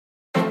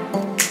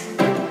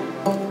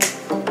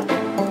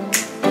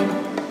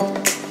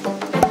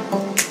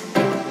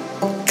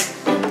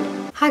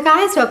Hi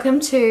guys, welcome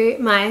to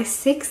my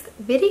 6th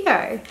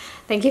video.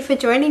 Thank you for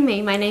joining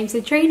me. My name's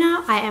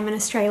Adrina. I am an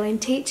Australian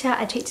teacher,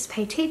 a Teachers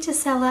Pay Teacher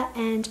seller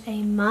and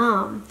a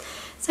mum.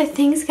 So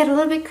things get a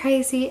little bit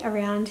crazy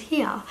around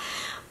here.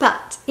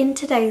 But in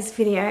today's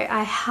video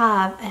I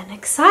have an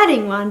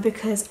exciting one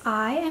because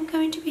I am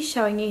going to be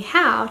showing you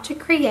how to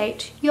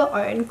create your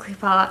own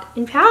clip art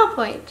in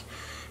PowerPoint.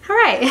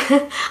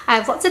 Hooray! I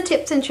have lots of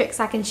tips and tricks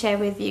I can share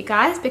with you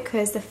guys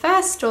because the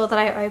first store that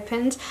I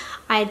opened,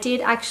 I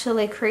did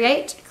actually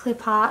create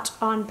clip art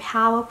on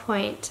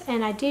PowerPoint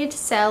and I did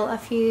sell a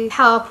few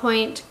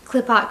PowerPoint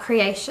clip art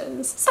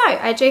creations. So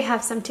I do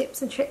have some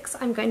tips and tricks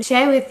I'm going to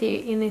share with you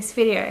in this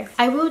video.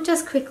 I will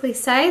just quickly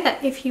say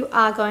that if you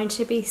are going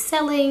to be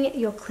selling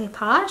your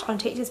clip art on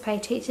Teachers Pay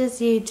Teachers,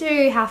 you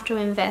do have to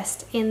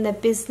invest in the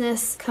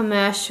business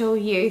commercial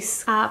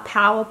use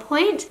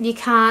PowerPoint. You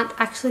can't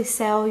actually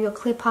sell your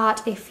clip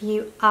art if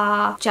you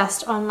are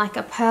just on like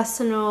a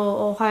personal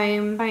or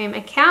home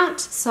account.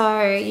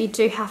 So you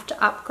do have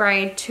to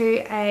upgrade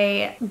to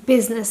a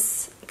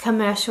business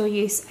commercial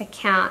use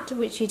account,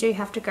 which you do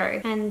have to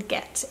go and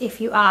get if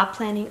you are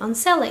planning on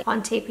selling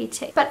on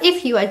TPT. But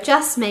if you are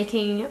just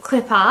making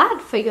clip art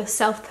for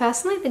yourself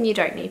personally, then you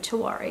don't need to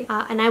worry.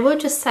 And I will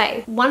just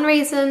say, one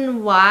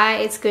reason why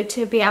it's good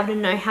to be able to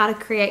know how to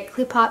create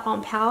clip art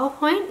on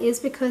PowerPoint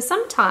is because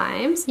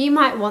sometimes you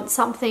might want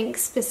something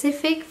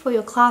specific for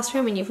your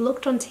classroom and you've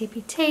looked on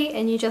TPT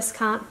and you just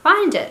can't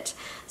find it.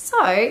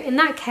 So in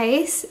that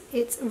case,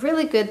 it's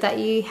really good that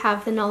you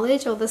have the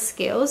knowledge or the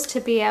skills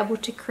to be able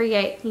to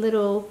create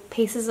little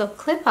pieces of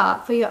clip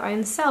art for your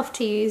own self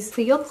to use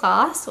for your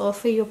class or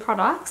for your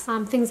products,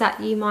 things that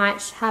you might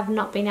have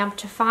not been able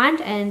to find.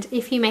 And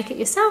if you make it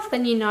yourself,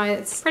 then you know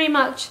it's pretty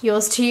much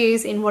yours to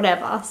use in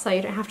whatever, so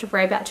you don't have to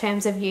worry about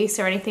terms of use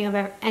or anything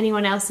of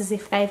anyone else's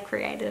if they've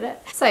created it.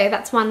 So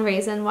that's one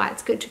reason why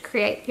it's good to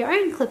create your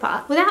own clip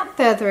art. Without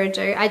further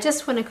ado, I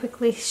just want to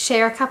quickly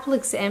share a couple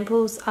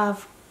examples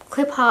of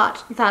clip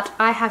art that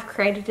I have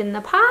created in the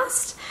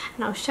past,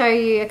 and I'll show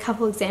you a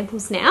couple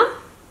examples now.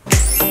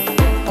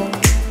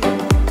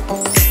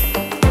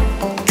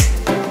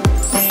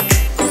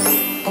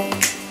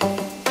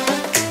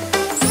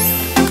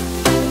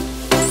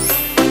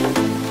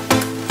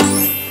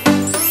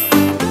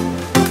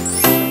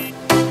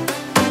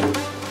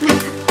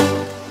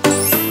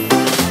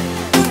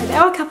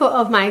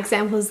 Of my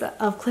examples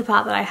of clip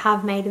art that I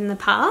have made in the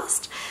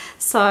past,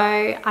 so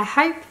I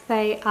hope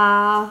they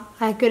are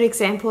a good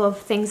example of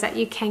things that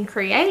you can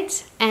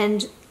create.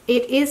 And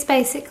it is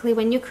basically,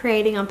 when you're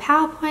creating on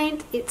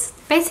PowerPoint, it's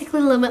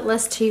basically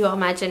limitless to your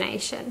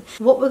imagination.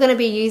 What we're going to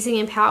be using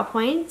in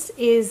PowerPoint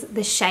is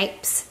the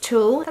shapes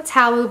tool. That's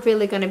how we're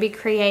really going to be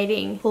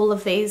creating all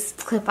of these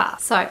clip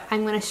art. So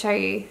I'm going to show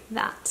you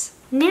that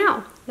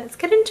now. Let's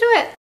get into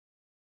it.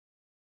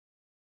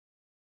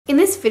 In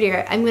this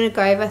video, I'm going to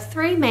go over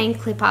 3 main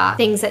clip art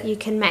things that you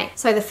can make.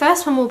 So the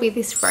first one will be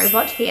this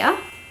robot here.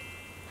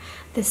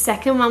 The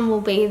second one will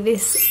be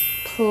this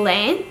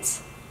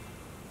plant.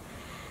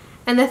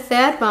 And the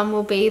third one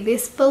will be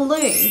this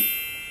balloon.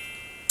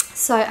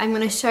 So I'm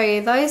going to show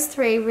you those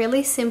 3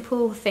 really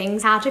simple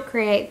things, how to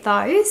create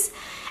those.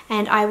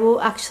 And I will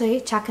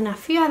actually chuck in a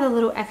few other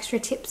little extra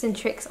tips and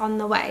tricks on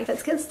the way.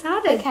 Let's get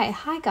started. Okay,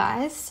 hi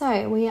guys.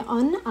 So we are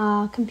on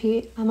our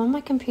computer. I'm on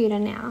my computer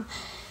now.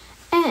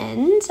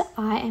 And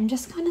I am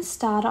just going to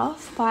start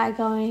off by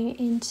going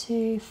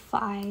into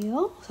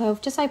File. So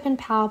I've just opened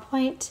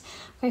PowerPoint,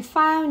 go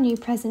File, New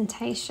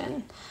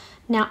Presentation.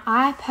 Now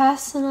I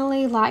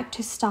personally like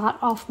to start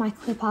off my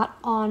clip art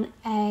on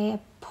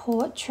a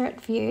portrait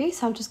view.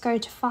 So I'll just go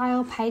to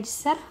File, Page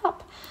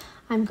Setup.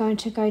 I'm going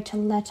to go to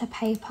Letter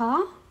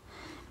Paper.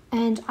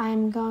 And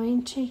I'm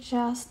going to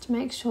just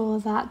make sure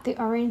that the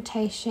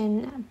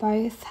orientation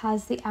both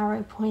has the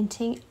arrow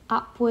pointing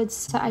upwards.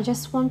 So I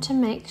just want to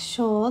make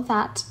sure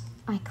that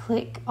I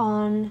click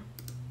on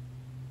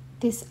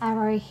this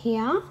arrow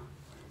here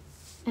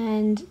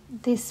and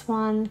this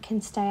one can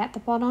stay at the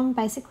bottom.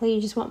 Basically,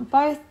 you just want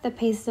both the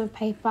pieces of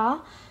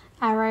paper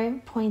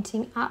arrow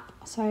pointing up.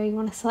 So you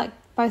want to select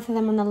both of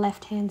them on the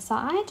left hand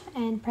side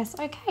and press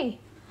OK.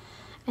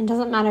 And it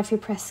doesn't matter if you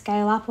press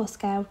scale up or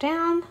scale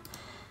down,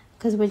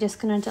 because we're just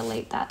going to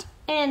delete that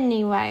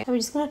anyway. So we're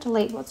just going to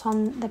delete what's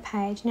on the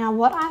page. Now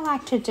what I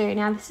like to do,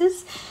 now this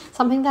is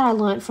something that I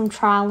learned from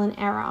trial and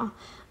error,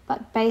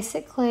 but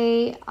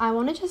basically I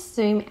want to just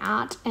zoom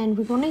out and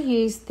we want to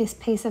use this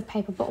piece of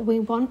paper, but we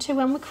want to,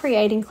 when we're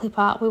creating clip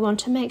art, we want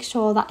to make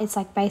sure that it's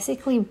like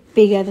basically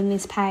bigger than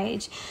this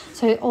page.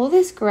 So all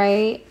this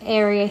grey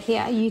area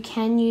here, you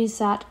can use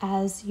that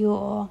as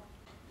your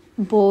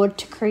board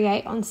to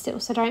create on still.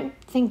 So don't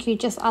think you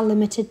just are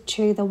limited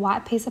to the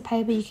white piece of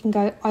paper. You can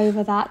go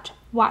over that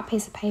white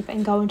piece of paper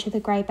and go into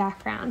the grey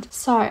background.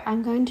 So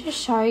I'm going to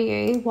show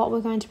you what we're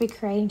going to be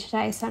creating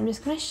today. So I'm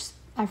just going to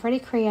I've already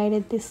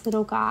created this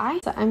little guy.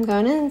 So I'm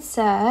going to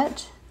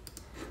insert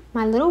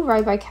my little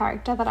robo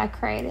character that I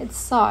created.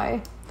 So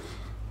I'm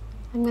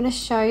going to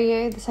show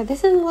you, so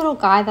this is a little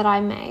guy that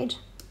I made.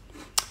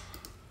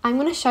 I'm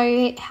going to show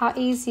you how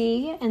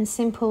easy and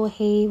simple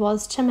he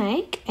was to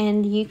make,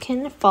 and you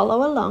can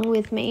follow along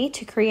with me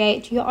to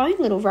create your own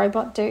little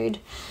robot dude.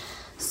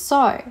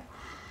 So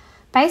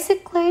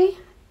basically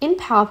in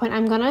PowerPoint,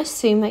 I'm going to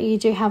assume that you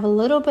do have a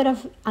little bit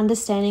of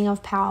understanding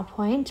of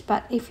PowerPoint,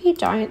 but if you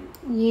don't,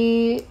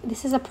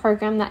 this is a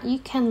program that you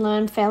can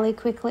learn fairly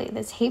quickly.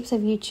 There's heaps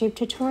of YouTube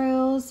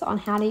tutorials on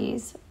how to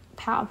use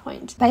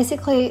PowerPoint.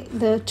 Basically,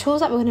 the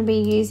tools that we're going to be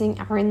using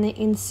are in the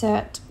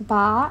insert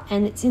bar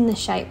and it's in the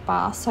shape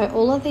bar. So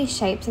all of these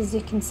shapes, as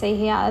you can see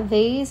here,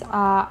 these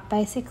are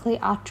basically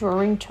our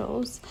drawing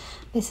tools.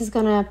 This is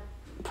going to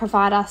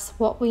provide us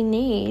what we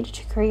need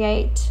to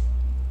create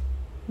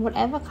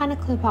whatever kind of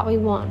clip art we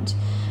want.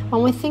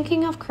 When we're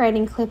thinking of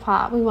creating clip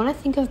art, we want to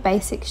think of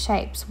basic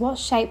shapes. What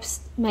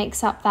shapes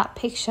makes up that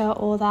picture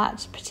or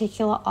that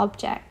particular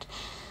object?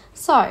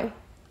 So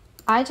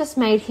I just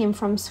made him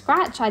from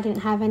scratch. I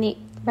didn't have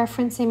any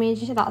reference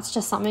image. That's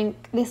just something,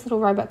 this little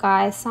robot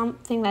guy is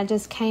something that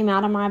just came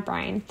out of my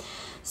brain.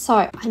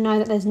 So I know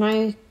that there's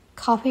no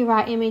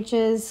copyright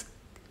images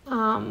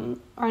or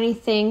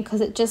anything,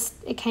 because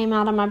it came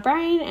out of my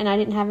brain and I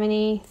didn't have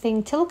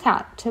anything to look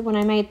at to when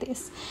I made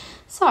this.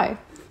 So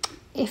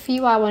if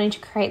you are wanting to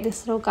create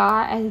this little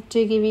guy, I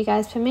do give you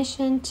guys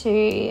permission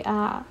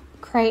to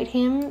create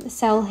him,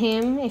 sell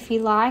him if you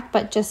like,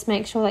 but just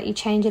make sure that you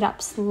change it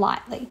up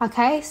slightly.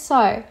 Okay, so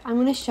I'm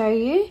going to show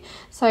you.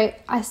 So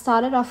I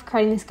started off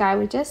creating this guy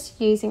with just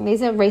using,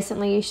 these are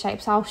recently used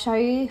shapes. I'll show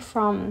you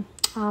from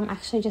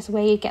actually just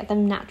where you get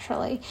them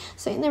naturally.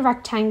 So in the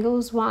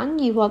rectangles one,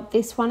 you want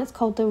this one, it's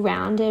called the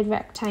rounded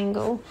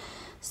rectangle.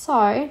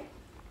 So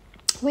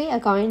we are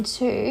going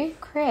to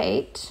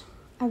create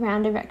a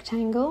rounded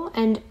rectangle,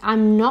 and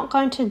I'm not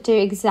going to do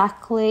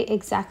exactly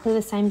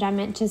the same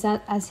dimensions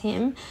as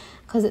him,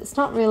 because it's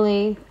not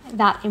really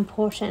that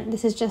important.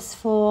 This is just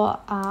for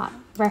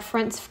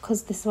reference,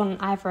 because this one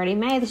I've already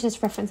made. This is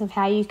just reference of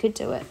how you could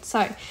do it.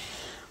 So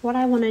what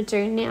I want to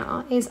do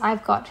now is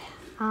I've got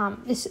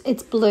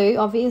it's blue,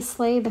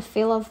 obviously, the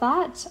feel of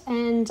that,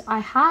 and I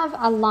have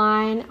a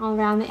line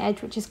around the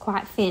edge which is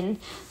quite thin.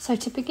 So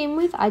to begin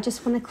with, I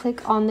just want to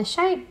click on the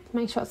shape,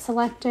 make sure it's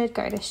selected,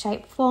 go to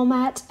shape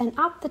format, and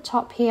up the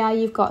top here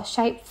you've got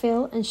shape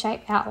fill and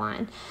shape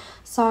outline.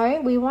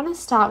 So we want to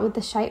start with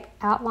the shape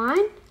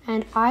outline,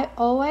 and I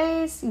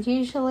always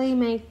usually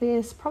make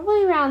this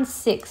probably around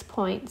 6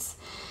 points.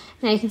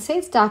 Now you can see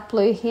it's dark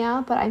blue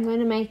here, but I'm going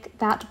to make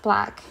that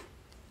black.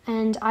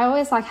 And I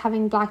always like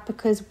having black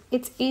because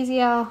it's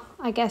easier,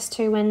 I guess,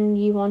 too, when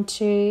you want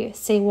to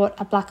see what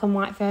a black and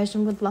white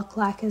version would look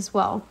like as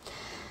well.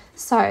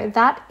 So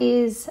that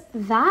is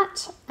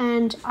that,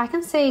 and I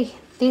can see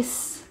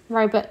this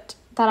robot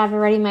that I've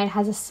already made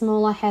has a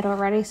smaller head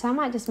already, so I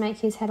might just make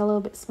his head a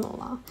little bit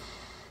smaller.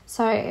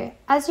 So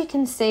as you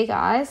can see,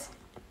 guys,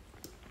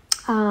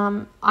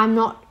 I'm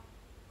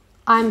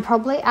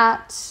probably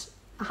at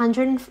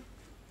 100,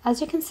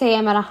 as you can see,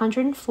 I'm at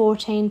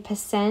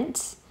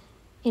 114%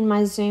 in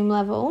my zoom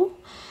level,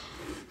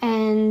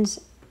 and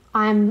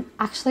I'm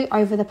actually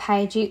over the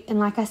page. And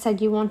like I said,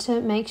 you want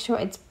to make sure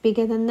it's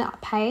bigger than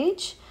that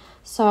page,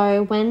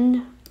 so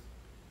when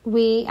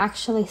we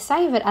actually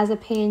save it as a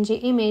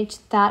PNG image,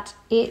 that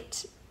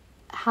it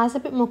has a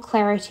bit more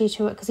clarity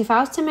to it. Because if I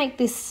was to make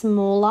this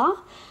smaller,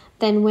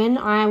 then when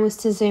I was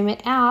to zoom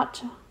it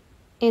out,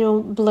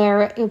 it'll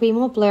be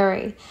more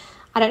blurry.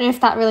 I don't know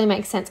if that really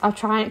makes sense. I'll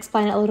try and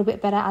explain it a little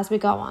bit better as we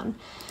go on.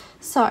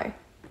 So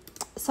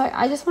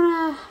I just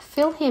want to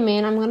fill him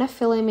in. I'm going to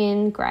fill him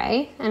in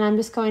grey, and I'm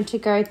just going to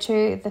go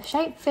to the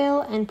shape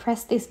fill and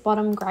press this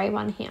bottom grey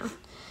one here.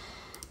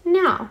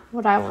 Now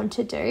what I want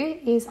to do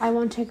is I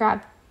want to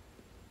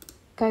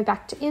go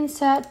back to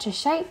insert, to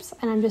shapes,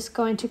 and I'm just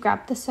going to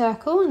grab the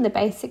circle and the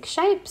basic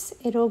shapes.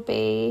 It'll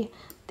be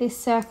this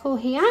circle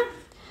here,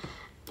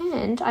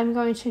 and I'm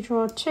going to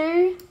draw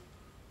 2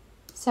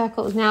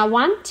 circles. Now,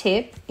 one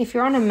tip, if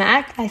you're on a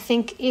Mac, I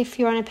think if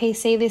you're on a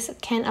PC this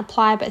can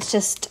apply, but it's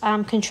just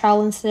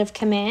control instead of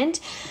command.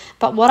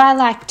 But what I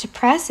like to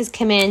press is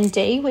command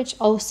D, which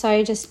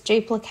also just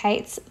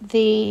duplicates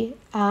the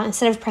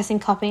instead of pressing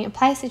copying and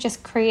paste,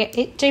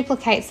 it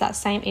duplicates that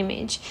same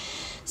image.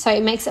 So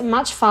it makes it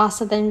much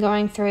faster than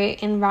going through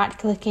and right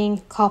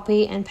clicking,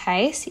 copy and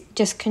paste.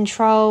 Just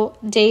control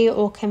D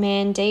or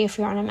command D if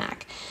you're on a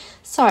Mac.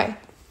 So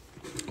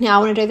now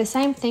I want to do the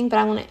same thing, but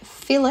I want to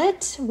fill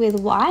it with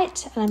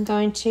white, and I'm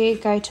going to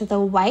go to the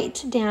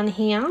weight down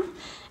here,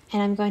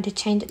 and I'm going to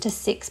change it to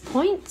 6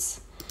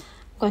 points.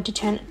 I'm going to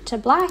turn it to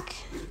black,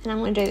 and I'm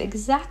going to do the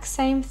exact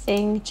same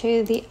thing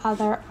to the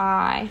other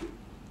eye.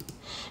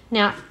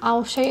 Now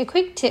I'll show you a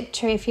quick tip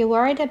too. If you're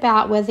worried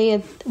about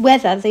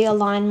whether the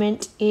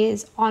alignment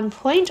is on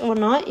point or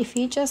not, if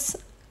you just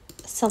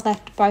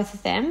select both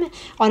of them.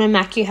 On a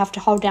Mac you have to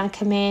hold down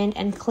command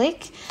and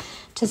click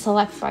to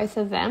select both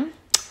of them.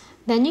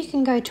 Then you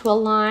can go to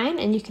align,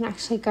 and you can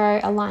actually go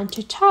align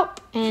to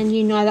top, and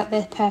you know that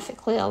they're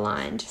perfectly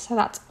aligned. So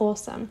that's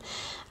awesome.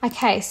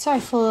 Okay, so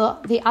for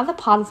the other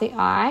part of the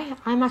eye,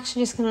 I'm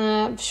actually just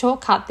going to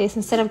shortcut this.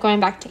 Instead of going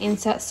back to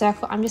insert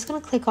circle, I'm just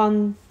going to click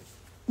on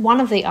one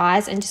of the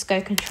eyes and just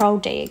go Control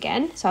D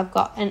again. So I've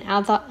got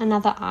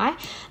another eye.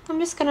 I'm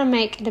just going to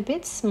make it a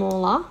bit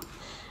smaller.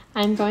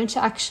 I'm going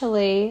to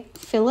actually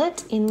fill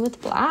it in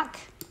with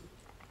black.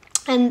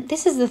 And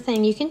this is the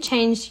thing, you can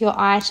change your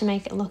eye to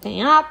make it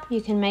looking up,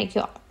 you can make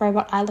your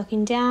robot eye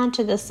looking down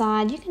to the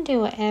side, you can do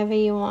whatever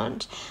you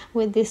want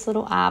with this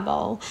little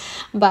eyeball.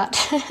 But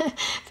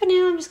for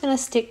now I'm just going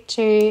to stick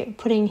to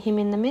putting him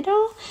in the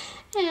middle,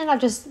 and I'll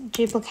just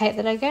duplicate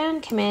that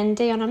again, Command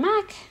D on a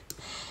Mac,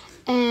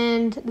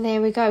 and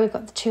there we go, we've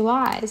got the two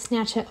eyes.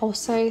 Now to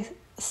also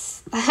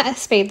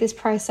speed this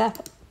process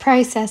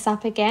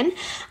up again,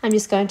 I'm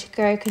just going to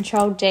go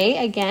Control D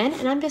again,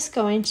 and I'm just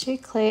going to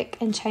click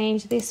and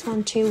change this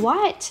one to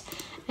white,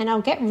 and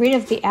I'll get rid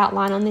of the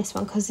outline on this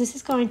one because this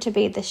is going to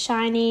be the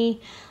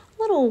shiny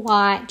little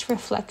white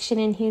reflection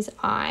in his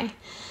eye.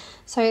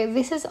 So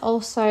this is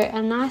also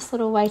a nice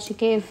little way to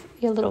give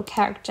your little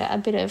character a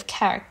bit of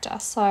character.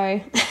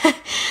 So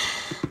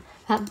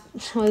that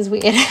was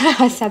weird.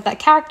 I said that,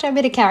 character, a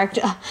bit of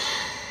character.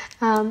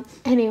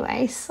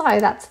 Anyway, so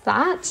that's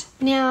that.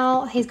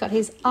 Now he's got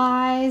his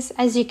eyes.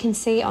 As you can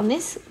see on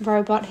this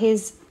robot,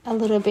 he's a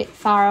little bit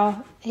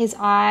far, his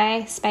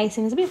eye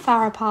spacing is a bit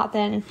far apart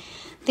than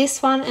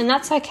this one, and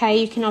that's okay.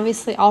 You can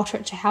obviously alter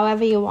it to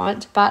however you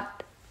want,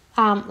 but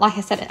like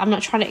I said, I'm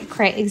not trying to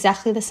create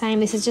exactly the same.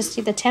 This is just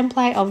the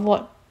template of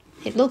what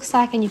it looks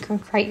like, and you can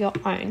create your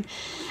own.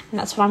 And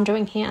that's what I'm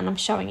doing here, and I'm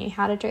showing you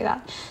how to do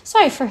that.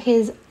 So for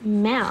his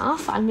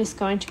mouth, I'm just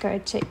going to go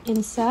to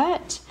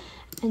Insert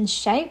and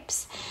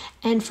Shapes,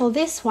 and for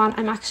this one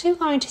I'm actually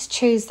going to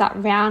choose that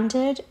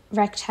rounded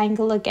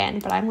rectangle again,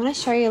 but I'm going to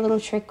show you a little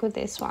trick with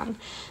this one.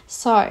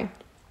 So I'm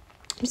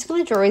just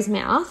going to draw his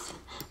mouth,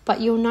 but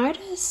you'll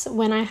notice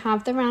when I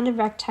have the rounded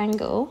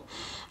rectangle,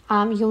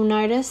 you'll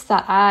notice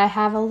that I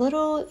have a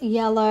little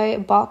yellow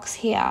box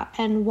here,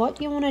 and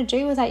what you want to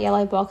do with that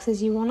yellow box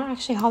is you want to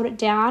actually hold it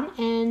down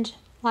and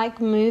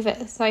like move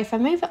it. So if I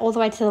move it all the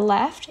way to the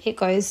left, it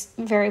goes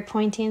very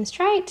pointy and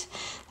straight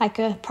like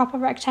a proper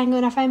rectangle,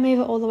 and if I move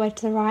it all the way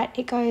to the right,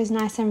 it goes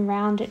nice and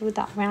rounded with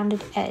that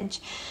rounded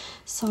edge.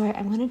 So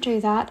I'm going to do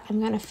that.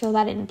 I'm going to fill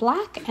that in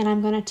black, and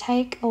I'm going to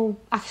take, oh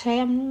actually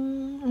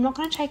I'm not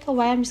going to take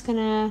away, I'm just going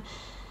to,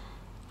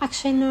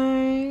 actually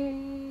no,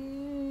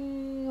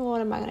 what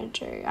am I going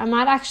to do? I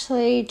might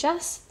actually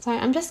just, so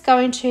I'm just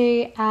going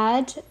to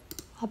add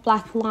a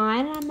black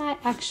line. I might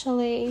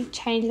actually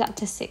change that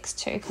to 6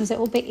 too, because it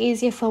will be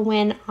easier for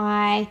when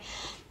I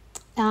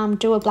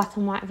do a black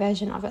and white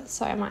version of it.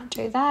 So I might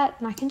do that,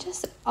 and I can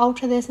just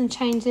alter this and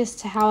change this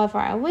to however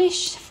I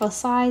wish for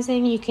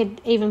sizing. You could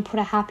even put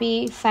a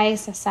happy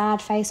face, a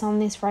sad face on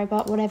this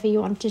robot, whatever you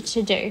wanted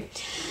to do.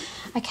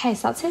 Okay,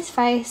 so that's his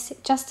face,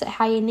 just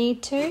how you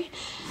need to.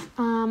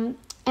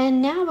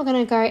 And now we're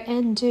going to go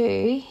and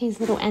do his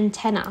little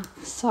antenna.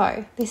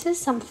 So this is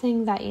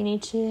something that you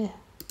need to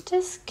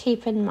just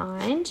keep in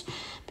mind,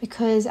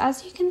 because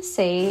as you can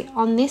see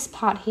on this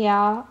part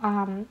here,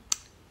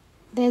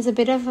 there's a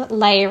bit of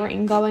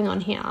layering going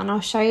on here, and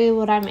I'll show you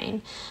what I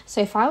mean.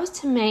 So if I was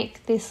to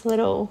make this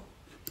little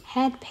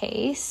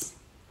headpiece,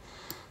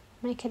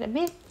 make it a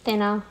bit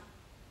thinner,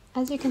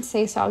 as you can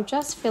see, so I'll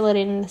just fill it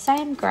in the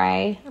same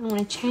grey. I'm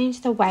going to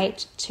change the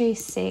weight to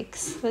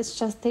 6. That's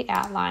just the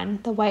outline.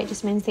 The weight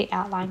just means the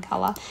outline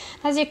colour.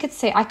 As you can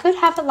see, I could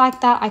have it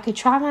like that. I could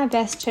try my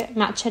best to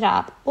match it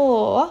up,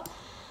 or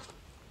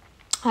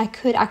I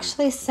could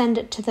actually send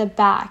it to the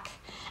back,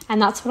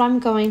 and that's what I'm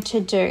going to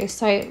do.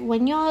 So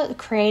when you're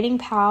creating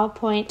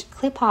PowerPoint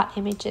Clipart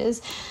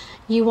images,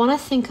 you want to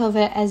think of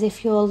it as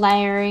if you're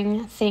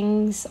layering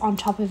things on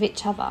top of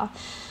each other.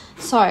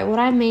 So what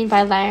I mean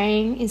by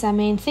layering is,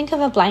 think of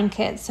a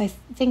blanket. So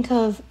think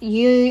of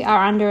you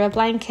are under a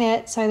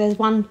blanket, so there's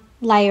one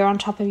layer on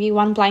top of you,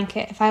 one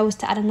blanket. If I was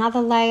to add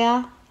another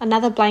layer,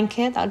 another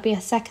blanket, that would be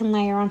a second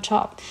layer on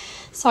top.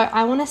 So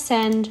I want to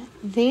send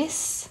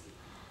this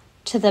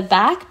to the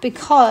back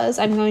because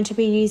I'm going to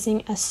be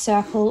using a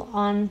circle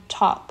on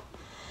top.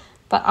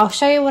 But I'll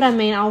show you what I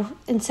mean. I'll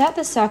insert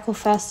the circle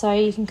first so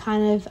you can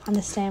kind of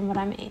understand what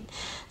I mean.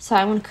 So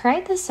I'm going to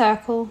create the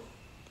circle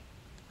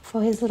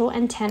for his little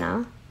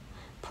antenna,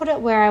 put it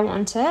where I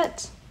want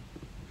it,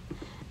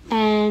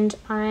 and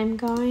I'm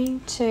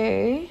going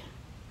to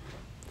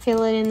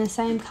fill it in the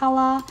same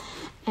color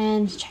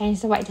and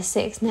change the weight to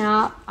 6.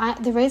 Now,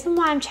 the reason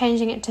why I'm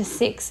changing it to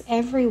 6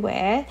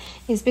 everywhere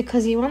is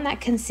because you want that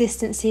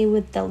consistency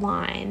with the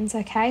lines,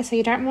 okay? So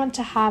you don't want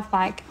to have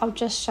like, I'll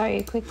just show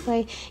you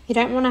quickly, you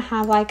don't want to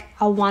have like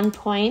a 1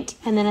 point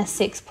and then a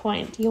 6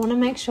 point. You want to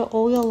make sure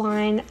all your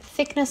line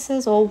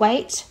thicknesses or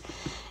weight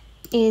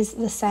is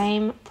the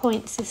same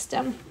point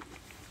system.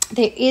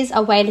 There is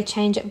a way to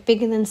change it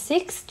bigger than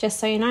 6, just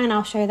so you know, and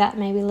I'll show you that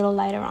maybe a little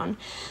later on.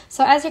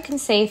 So as you can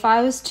see, if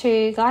I was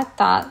to go like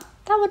that,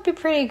 that would be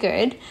pretty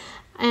good,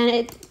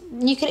 and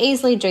you could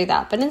easily do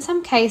that. But in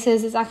some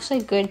cases, it's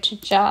actually good to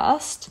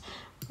just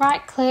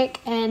right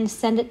click and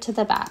send it to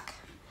the back.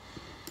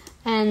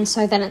 And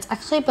so then it's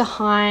actually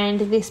behind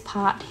this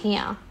part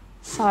here.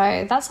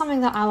 So that's something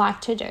that I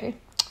like to do.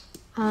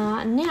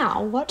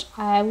 Now what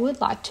I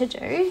would like to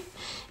do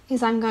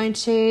is I'm going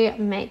to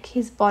make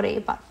his body,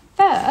 but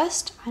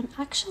first I'm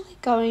actually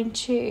going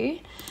to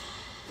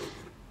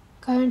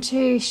go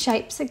into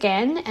shapes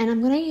again, and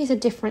I'm going to use a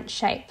different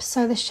shape.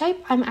 So the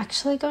shape I'm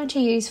actually going to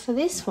use for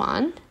this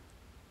one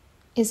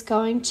is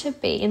going to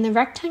be in the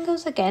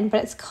rectangles again,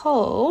 but it's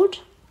called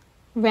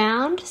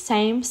round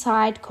same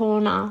side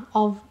corner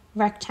of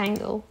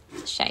rectangle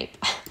shape.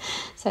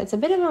 So it's a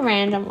bit of a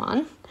random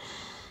one,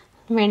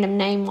 random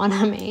name one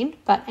I mean,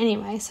 but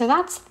anyway, so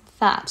that's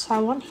that. So I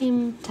want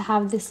him to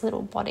have this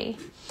little body.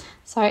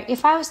 So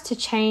if I was to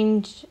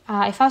change,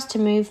 if I was to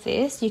move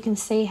this, you can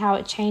see how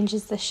it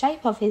changes the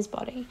shape of his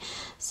body.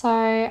 So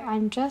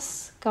I'm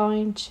just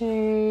going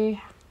to,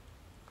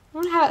 I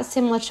want to have it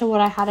similar to what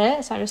I had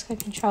it. So I'm just going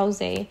to Control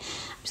Z. I'm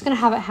just going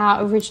to have it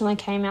how it originally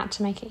came out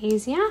to make it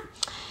easier.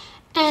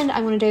 And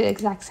I'm going to do the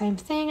exact same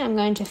thing. I'm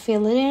going to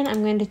fill it in.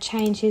 I'm going to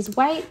change his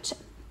weight,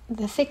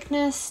 the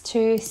thickness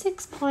to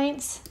 6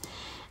 points,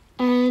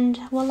 and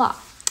voila.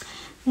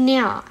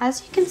 Now,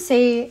 as you can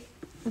see,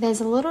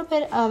 there's a little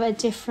bit of a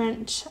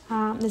different,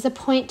 there's a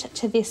point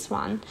to this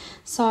one.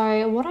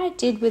 So what I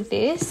did with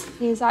this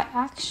is I've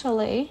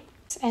actually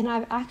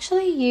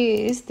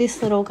used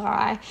this little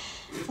guy.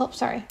 Oh,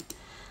 sorry.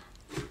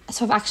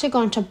 So I've actually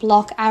gone to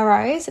block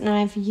arrows and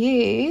I've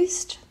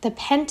used the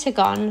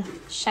pentagon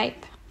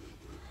shape.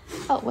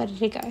 Oh, where did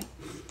he go?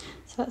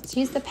 So let's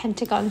use the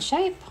pentagon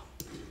shape.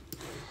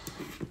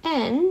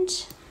 And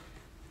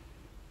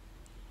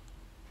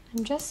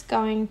I'm just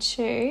going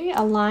to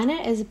align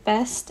it as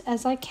best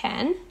as I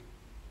can.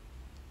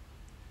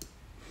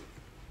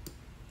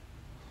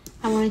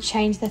 I want to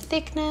change the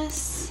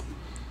thickness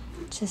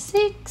to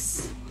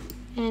 6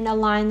 and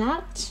align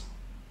that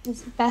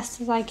as best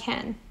as I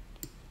can.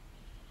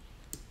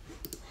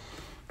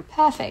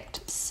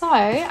 Perfect. So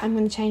I'm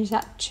going to change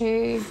that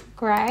to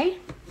grey,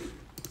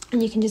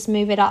 and you can just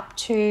move it up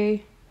to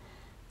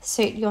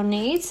suit your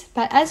needs.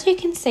 But as you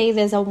can see,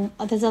 there's a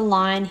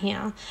line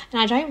here, and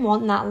I don't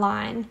want that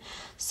line.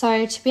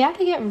 So to be able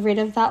to get rid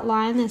of that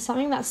line, there's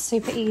something that's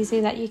super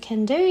easy that you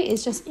can do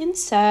is just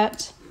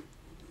insert,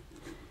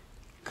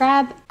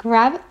 grab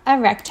a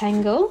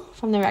rectangle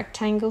from the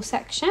rectangle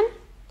section,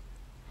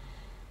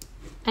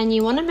 and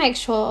you want to make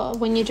sure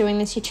when you're doing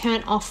this you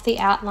turn off the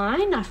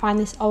outline. I find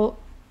this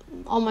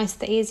almost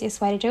the easiest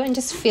way to do it, and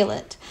just fill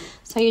it.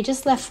 So you're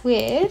just left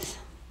with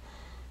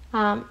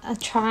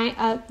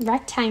a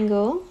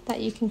rectangle that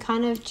you can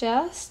kind of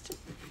just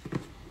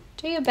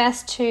do your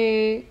best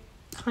to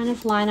kind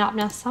of line up.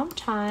 Now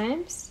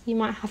sometimes you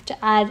might have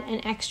to add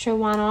an extra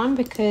one on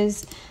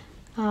because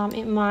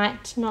it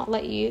might not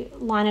let you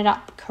line it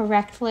up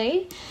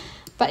correctly,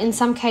 but in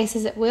some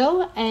cases it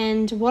will.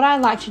 And what I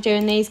like to do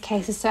in these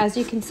cases, so as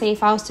you can see,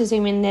 if I was to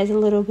zoom in, there's a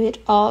little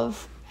bit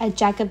of a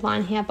jagged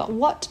line here, but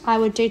what I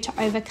would do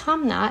to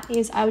overcome that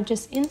is I would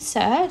just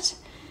insert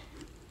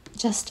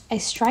just a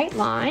straight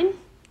line,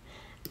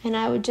 and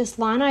I would just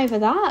line over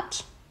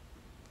that.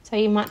 So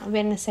you might not be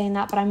able to see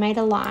that, but I made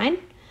a line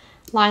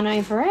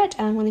over it,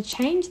 and I'm going to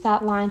change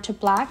that line to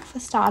black for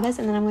starters,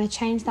 and then I'm going to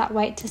change that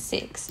weight to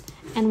 6,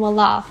 and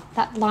voila,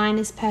 that line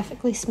is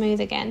perfectly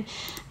smooth again. And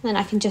then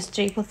I can just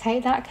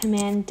duplicate that,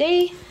 Command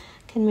D,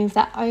 can move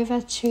that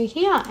over to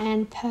here,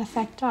 and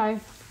perfecto.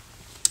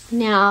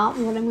 Now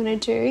what I'm going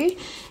to do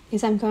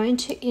is I'm going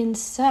to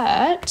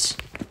insert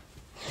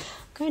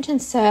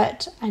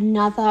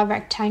another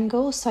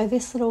rectangle. So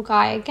this little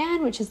guy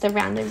again, which is the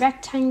rounded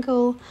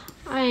rectangle,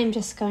 I am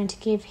just going to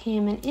give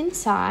him an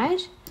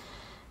inside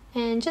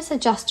and just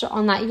adjust it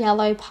on that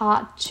yellow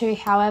part to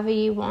however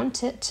you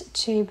want it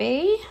to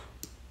be.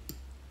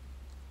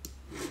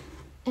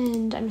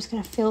 And I'm just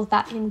going to fill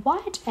that in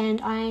white,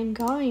 and I am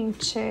going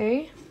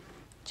to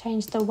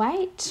change the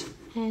weight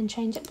and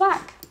change it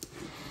black.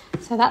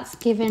 So that's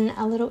given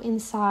a little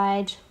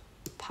inside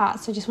part.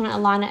 So just want to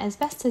align it as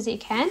best as you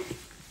can.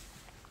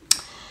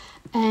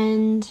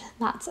 And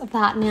that's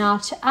that. Now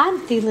to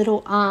add the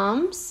little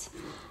arms,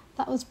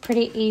 that was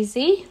pretty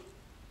easy,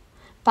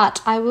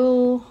 but I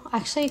will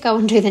actually go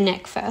and do the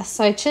neck first.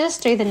 So to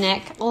just do the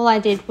neck, all I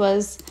did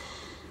was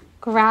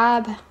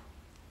grab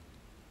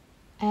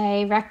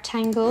a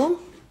rectangle.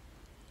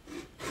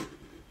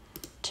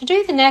 To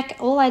do the neck,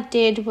 all I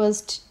did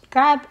was to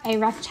grab a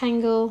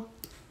rectangle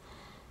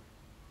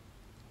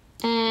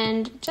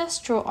and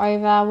just draw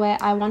over where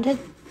I wanted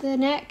the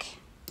neck.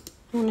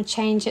 I want to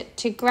change it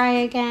to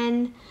grey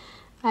again.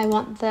 I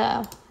want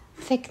the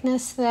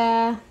thickness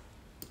there.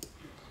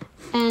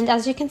 And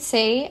as you can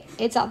see,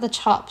 it's at the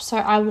top. So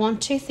I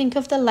want to think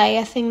of the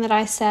layer thing that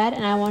I said,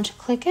 and I want to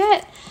click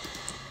it.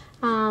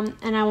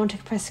 And I want to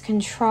press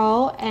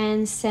Control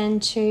and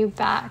send to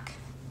back.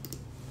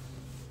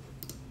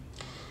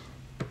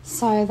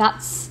 So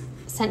that's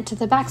sent to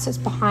the back, so it's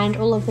behind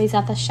all of these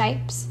other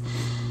shapes.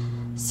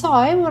 So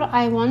what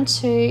I want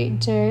to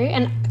do,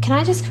 and can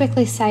I just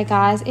quickly say,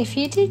 guys, if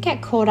you did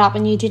get caught up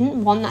and you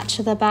didn't want that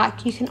to the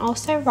back, you can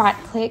also right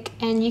click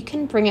and you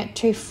can bring it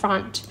to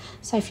front.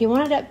 So if you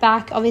wanted it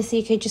back, obviously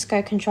you could just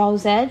go Control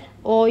Z,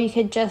 or you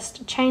could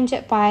just change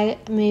it by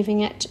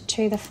moving it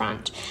to the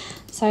front.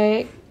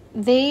 So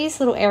these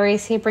little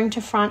areas here, bring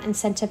to front and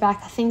center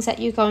back, are things that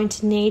you're going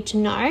to need to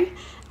know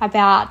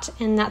about,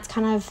 and that's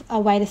kind of a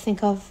way to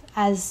think of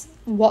as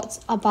what's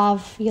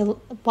above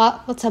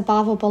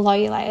or below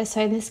your layer.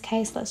 So in this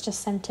case, let's just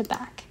center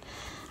back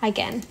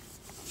again.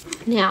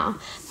 Now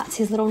that's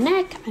his little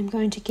neck. I'm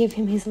going to give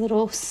him his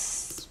little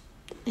spot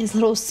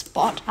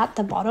at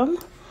the bottom.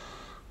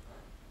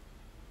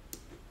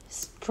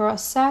 Just draw a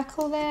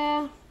circle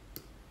there,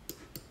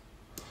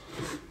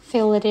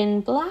 fill it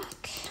in black,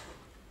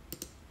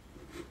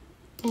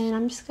 and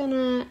I'm just going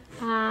to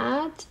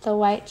add the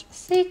weight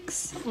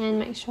 6 and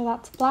make sure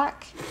that's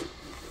black,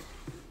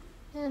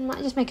 and might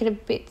just make it a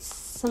bit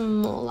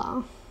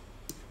smaller,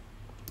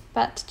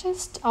 but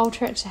just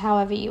alter it to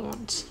however you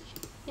want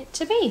it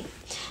to be.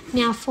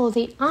 Now for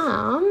the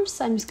arms,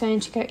 I'm just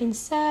going to go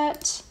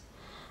insert.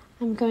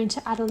 I'm going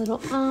to add a little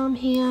arm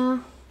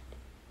here,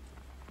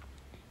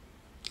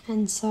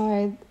 and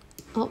so,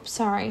 oh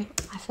sorry,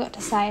 I forgot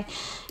to say,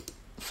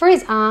 for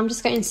his arm,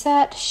 just go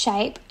insert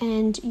shape,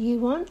 and you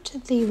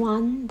want the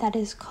one that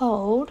is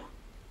called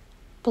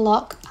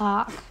block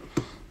arc.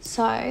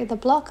 So the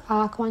block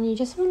arc one, you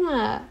just want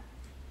to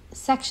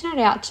section it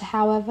out to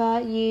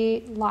however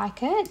you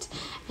like it,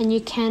 and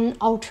you can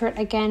alter it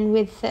again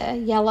with the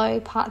yellow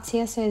parts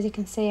here. So as you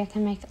can see, I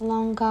can make it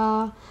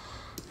longer,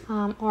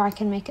 or I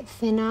can make it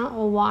thinner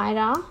or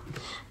wider,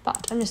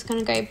 but I'm just going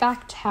to go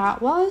back to how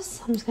it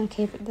was. I'm just going to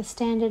keep it the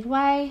standard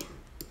way.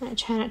 I'm going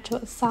to turn it to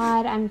its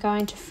side. I'm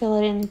going to fill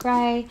it in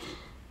grey.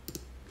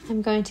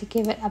 I'm going to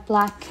give it a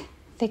black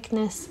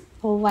thickness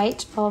or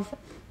weight of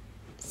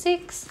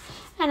 6,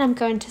 and I'm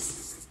going to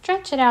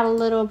stretch it out a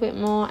little bit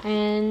more,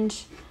 and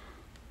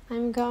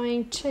I'm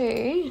going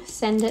to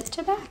send it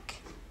to back.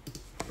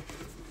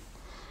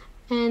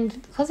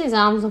 And because his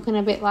arm's looking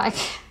a bit like,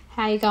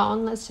 how you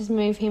going, let's just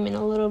move him in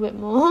a little bit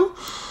more.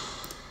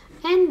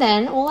 And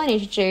then all I need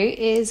to do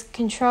is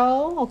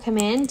Control or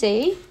Command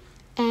D,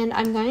 and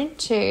I'm going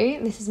to,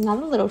 this is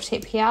another little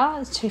tip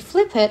here, to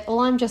flip it, all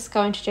I'm just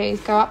going to do is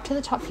go up to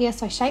the top here,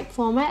 so shape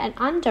format, and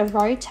under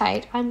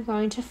rotate, I'm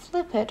going to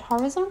flip it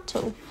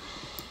horizontal.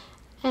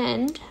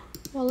 And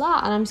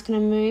voila, and I'm just going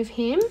to move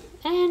him,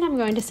 and I'm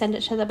going to send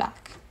it to the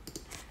back.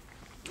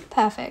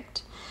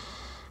 Perfect.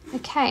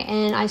 Okay,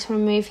 and I just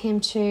want to move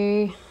him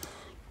to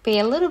be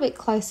a little bit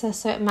closer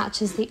so it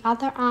matches the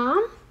other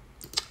arm.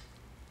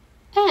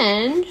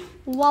 And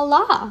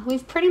voila,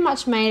 we've pretty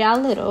much made our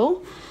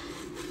little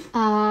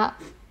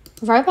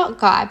robot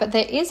guy, but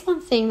there is one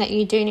thing that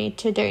you do need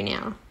to do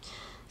now.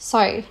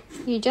 So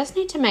you just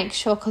need to make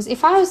sure, because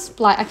if I was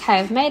like, okay,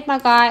 I've made my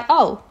guy,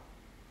 oh,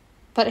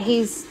 but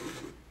he's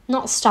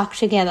not stuck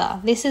together.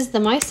 This is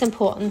the most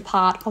important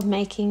part of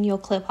making your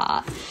clip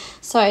art.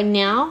 So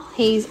now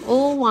he's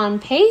all one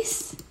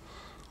piece.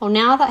 Well,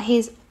 now that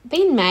he's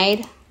been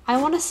made, I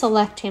want to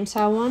select him.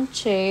 So I want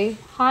to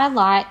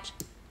highlight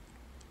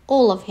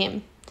all of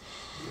him.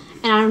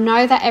 And I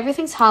know that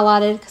everything's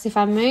highlighted because if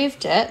I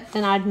moved it,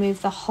 then I'd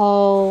move the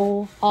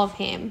whole of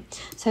him.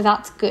 So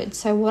that's good.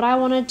 So what I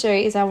want to do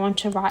is I want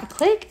to right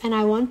click, and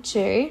I want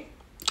to,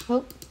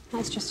 oh,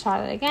 let's just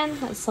try that again.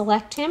 Let's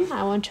select him.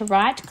 I want to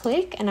right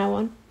click, and I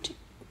want to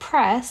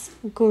press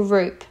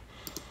group.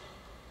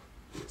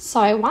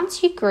 So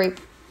once you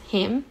group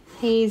him,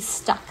 he's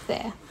stuck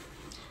there.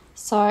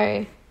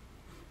 So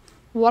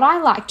what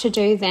I like to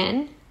do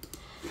then,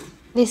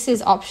 this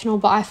is optional,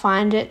 but I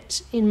find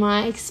it in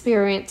my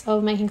experience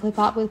of making clip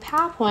art with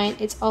PowerPoint,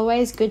 it's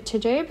always good to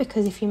do,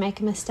 because if you make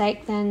a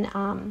mistake, then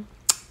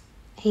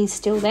he's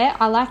still there.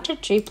 I like to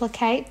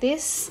duplicate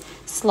this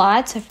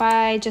slide. So if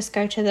I just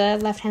go to the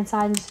left hand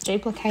side and just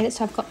duplicate it,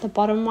 so I've got the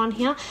bottom one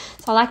here.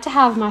 So I like to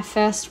have my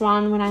first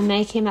one when I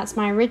make him, that's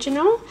my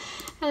original,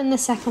 and the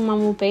second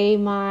one will be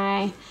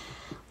my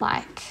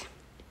like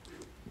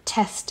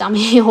test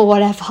dummy or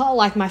whatever,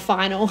 like my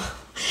final.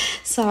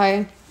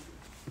 So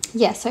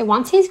yeah, so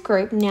once he's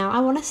grouped, now I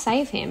want to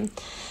save him.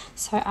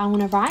 So I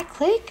want to right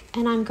click,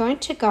 and I'm going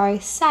to go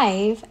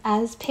save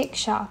as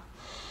picture.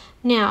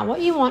 Now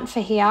what you want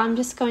for here, I'm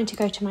just going to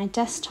go to my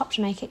desktop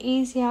to make it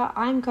easier.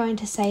 I'm going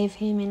to save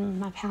him in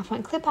my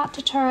PowerPoint clip art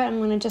tutorial. I'm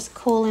going to just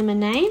call him a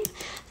name.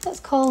 So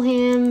let's call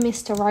him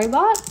Mr.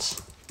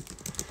 Robot.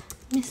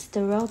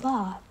 Mr.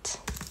 Robot.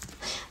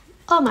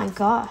 Oh my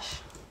gosh,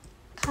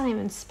 can't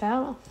even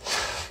spell.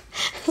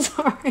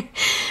 Sorry.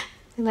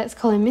 Let's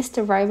call him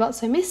Mr. Robot.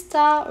 So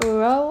Mr.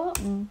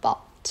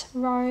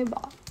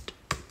 Robot.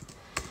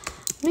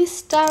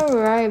 Mr.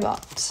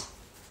 Robot.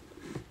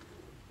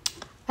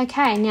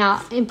 Okay,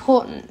 now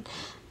important.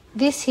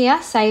 This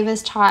here, save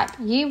as type.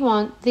 You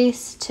want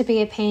this to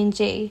be a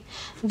PNG.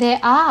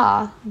 There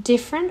are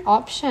different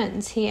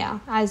options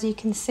here, as you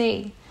can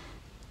see,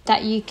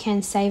 that you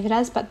can save it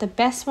as, but the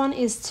best one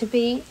is to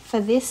be, for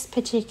this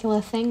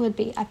particular thing, would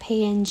be a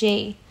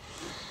PNG.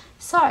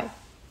 So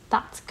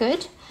that's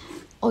good.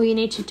 All you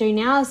need to do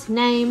now is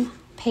name,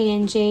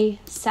 PNG,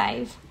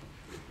 save.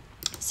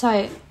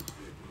 So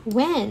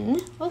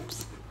when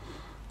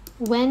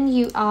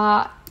you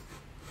are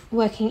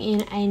working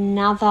in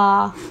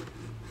another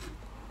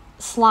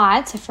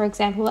slide, so for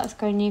example, let's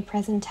go new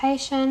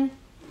presentation.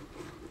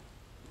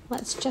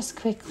 let's just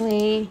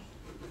quickly,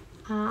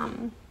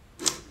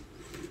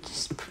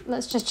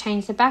 let's just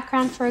change the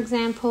background, for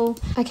example.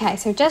 Okay,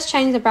 so just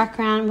change the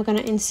background. We're going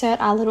to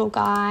insert our little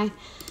guy.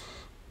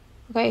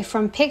 Go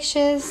from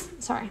pictures,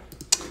 so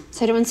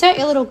to insert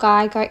your little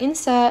guy, go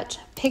insert,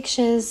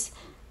 pictures,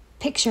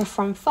 picture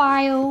from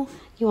file.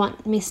 You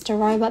want Mr.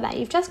 Robot that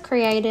you've just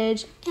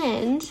created,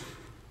 and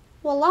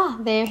voila,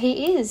 there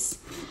he is.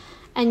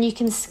 And you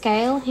can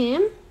scale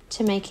him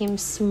to make him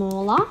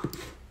smaller.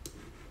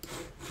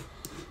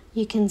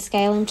 You can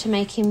scale him to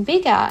make him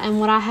bigger. And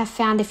what I have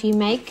found, if you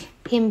make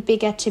him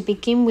bigger to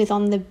begin with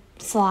on the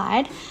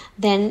slide,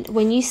 then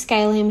when you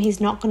scale him, he's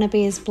not going to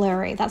be as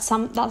blurry. That's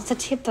a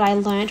tip that I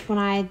learned when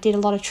I did a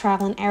lot of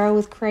trial and error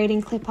with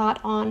creating clip art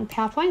on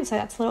PowerPoint. So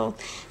that's a little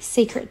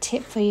secret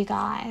tip for you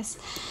guys.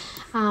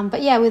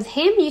 But yeah, with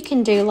him, you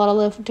can do a lot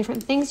of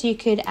different things. You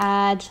could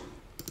add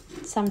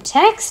some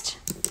text.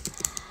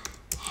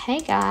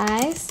 Hey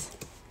guys.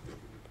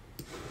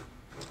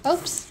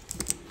 Oops,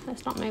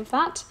 let's not move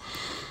that.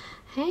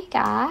 Hey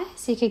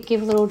guys, you could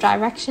give little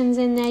directions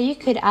in there. You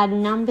could add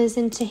numbers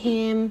into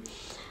him.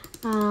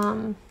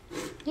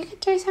 You could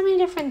do so many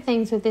different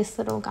things with this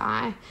little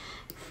guy.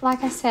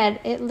 Like I said,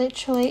 it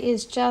literally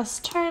is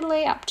just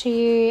totally up to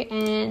you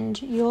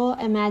and your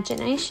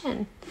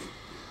imagination.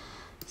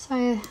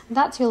 So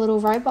that's your little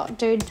robot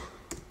dude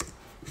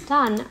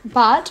done.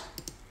 But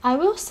I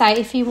will say,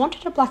 if you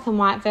wanted a black and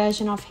white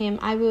version of him,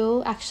 I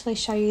will actually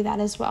show you that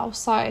as well.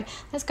 So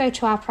let's go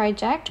to our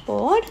project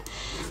board.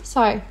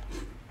 So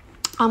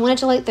I'm going to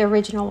delete the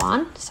original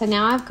one. So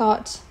now I've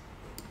got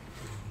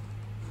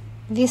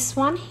this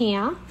one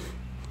here.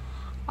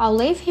 I'll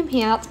leave him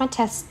here. That's my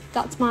test.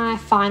 That's my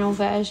final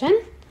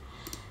version.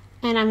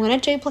 And I'm going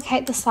to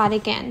duplicate the slide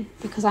again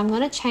because I'm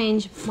going to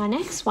change my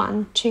next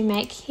one to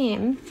make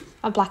him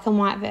a black and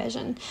white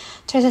version.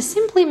 So to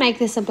simply make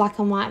this a black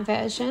and white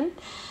version,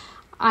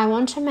 I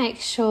want to make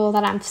sure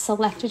that I've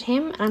selected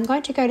him, and I'm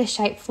going to go to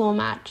shape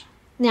format.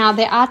 Now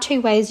there are two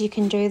ways you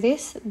can do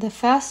this. The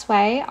first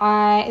way,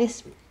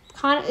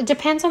 it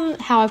depends on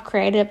how I've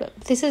created it, but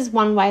this is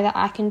one way that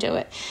I can do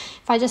it.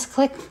 If I just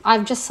click,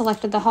 I've just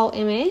selected the whole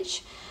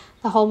image,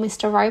 the whole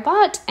Mr.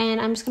 Robot, and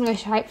I'm just going to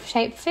go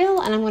shape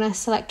fill, and I'm going to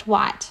select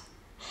white.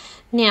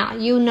 Now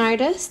you'll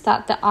notice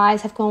that the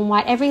eyes have gone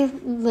white. Every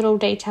little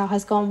detail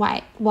has gone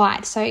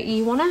white. So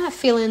you want to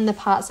fill in the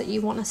parts that you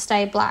want to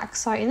stay black.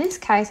 So in this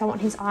case, I want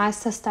his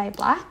eyes to stay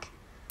black.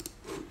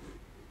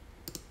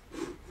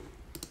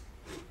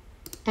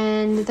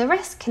 And the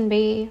rest can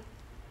be,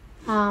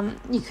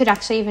 you could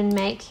actually even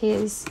make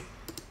his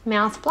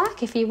mouth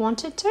black if you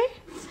wanted to.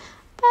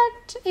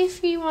 But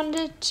if you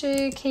wanted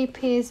to keep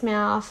his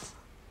mouth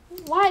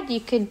white,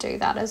 you could do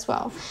that as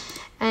well.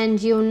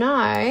 And you'll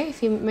know,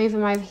 if you move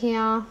him over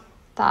here,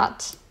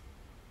 that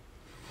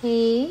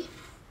he,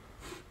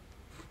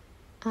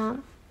 I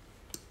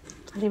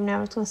didn't even know what I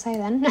was going to say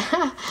then.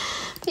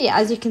 But yeah,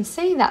 as you can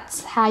see,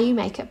 that's how you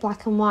make it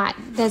black and white.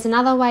 There's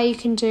another way you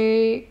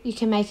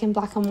can make him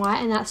black and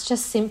white, and that's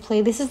just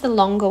simply, this is the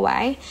longer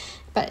way,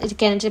 but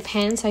again, it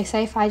depends. So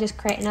say if I just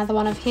create another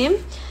one of him,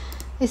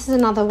 this is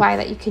another way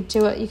that you could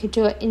do it. You could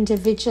do it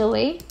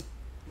individually.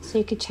 So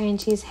you could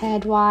change his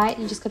head white.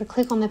 You just got to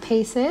click on the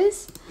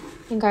pieces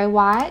and go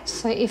white.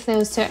 So if there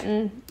was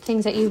certain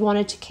things that you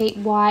wanted to keep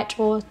white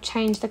or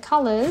change the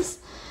colors,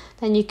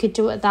 then you could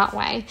do it that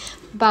way.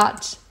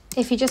 But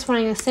if you're just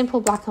wanting a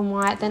simple black and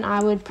white, then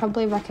I would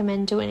probably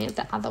recommend doing it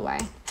the other way.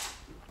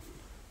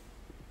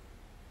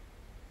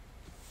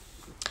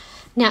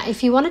 Now,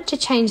 if you wanted to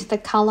change the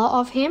color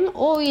of him,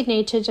 all you'd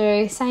need to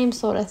do, same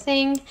sort of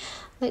thing.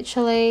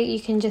 Literally, you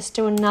can just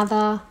do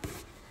another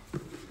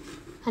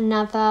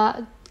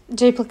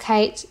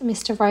duplicate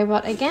Mr.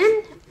 Robot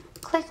again.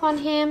 Click on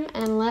him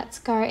and let's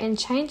go and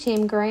change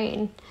him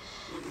green.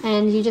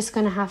 And you're just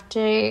going to have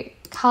to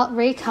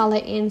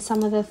recolor in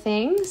some of the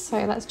things.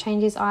 So let's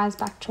change his eyes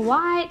back to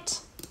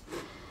white.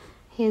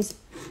 His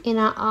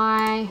inner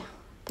eye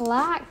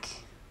black.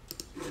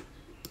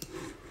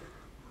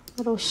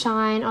 Little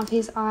shine of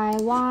his eye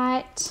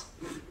white.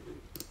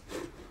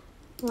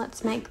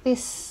 Let's make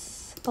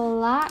this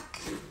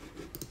black.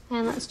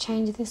 And let's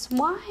change this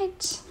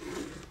white.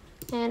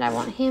 And I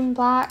want him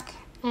black.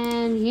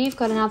 And you've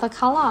got another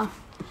color.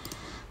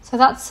 So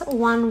that's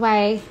one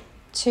way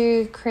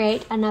to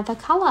create another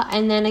color.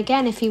 And then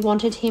again, if you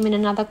wanted him in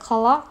another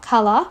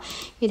color,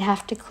 you'd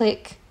have to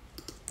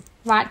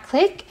right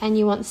click, and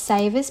you want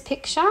save as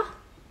picture.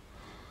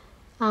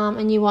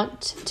 And you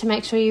want to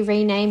make sure you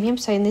rename him.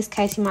 So in this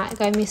case, you might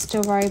go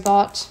Mr.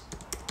 Robot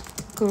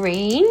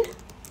Green,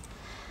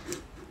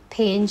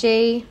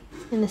 PNG,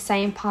 in the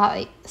same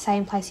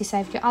place you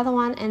saved your other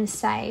one, and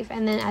save.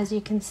 And then as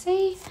you can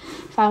see,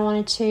 if I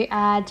wanted to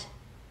add,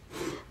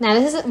 now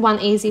this is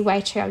one easy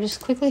way too. I'll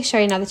just quickly show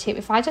you another tip.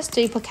 If I just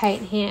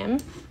duplicate him,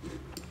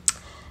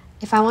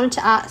 if I wanted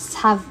to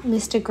have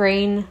Mr.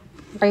 Green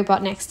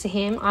Robot next to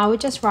him, I would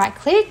just right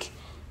click,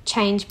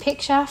 change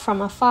picture from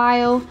a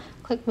file,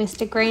 click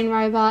Mr. Green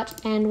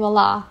Robot, and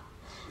voila.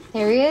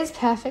 There he is,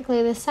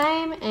 perfectly the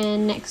same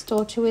and next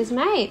door to his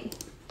mate.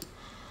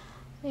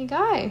 There you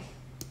go.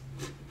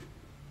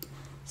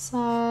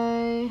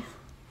 So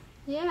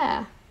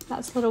yeah,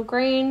 that's little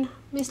green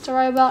Mr.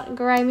 Robot,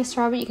 grey Mr.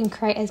 Robot. You can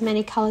create as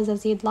many colours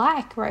as you'd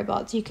like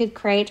robots. You could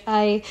create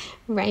a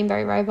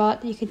rainbow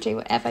robot. You could do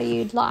whatever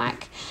you'd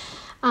like.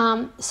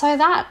 So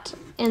that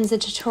ends the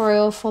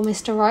tutorial for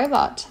Mr.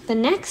 Robot. The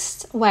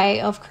next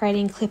way of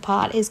creating clip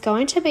art is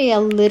going to be a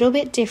little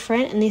bit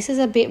different, and this is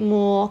a bit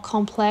more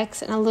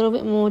complex and a little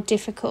bit more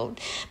difficult.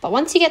 But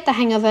once you get the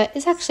hang of it,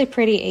 it's actually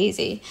pretty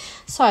easy.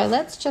 So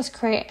let's just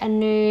create a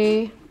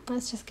new,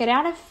 let's just get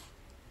out of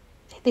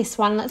this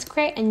one. Let's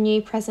create a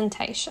new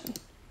presentation.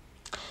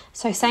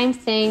 So same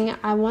thing,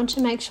 I want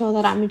to make sure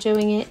that I'm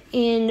doing it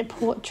in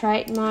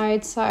portrait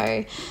mode. So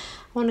I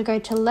want to go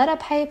to letter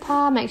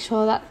paper, make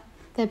sure that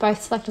they're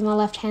both selected on the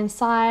left hand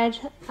side,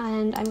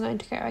 and I'm going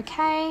to go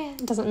okay.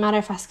 It doesn't matter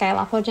if I scale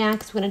up or down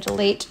because we're going to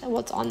delete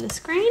what's on the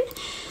screen.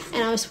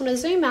 And I just want to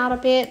zoom out a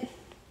bit.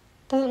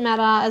 Doesn't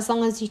matter as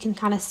long as you can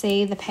kind of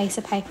see the piece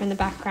of paper in the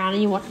background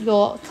and you want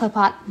your clip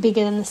art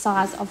bigger than the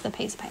size of the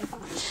piece of paper.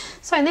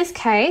 So in this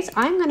case,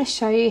 I'm going to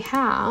show you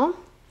how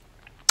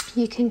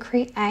you can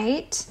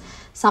create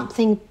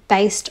something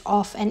based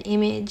off an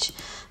image.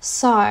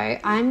 So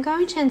I'm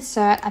going to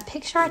insert a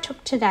picture I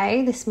took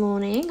this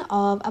morning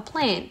of a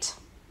plant.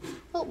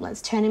 Oh,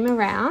 let's turn him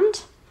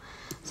around.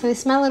 So this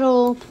is my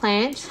little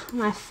plant,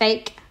 my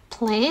fake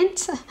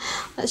plant.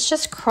 Let's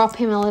just crop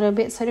him a little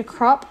bit. So to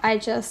crop, I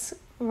just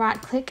right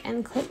click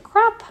and click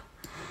crop.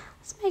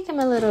 Let's make him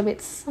a little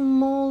bit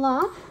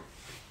smaller.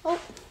 Oh,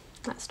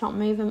 let's not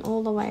move him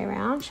all the way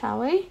around, shall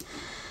we?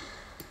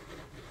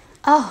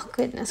 Oh,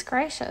 goodness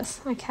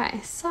gracious. Okay,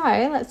 so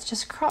let's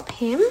just crop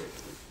him.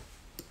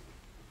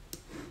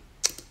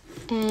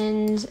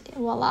 And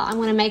voila, I'm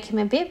going to make him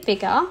a bit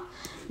bigger.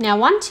 Now,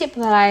 one tip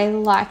that I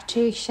like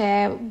to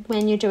share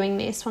when you're doing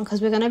this one,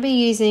 because we're going to be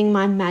using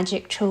my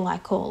magic tool, I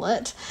call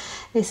it.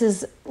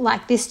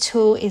 This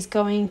tool is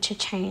going to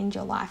change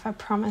your life, I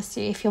promise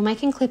you. If you're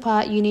making clip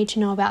art, you need to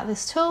know about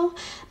this tool.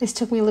 This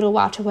took me a little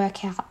while to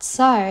work out,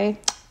 so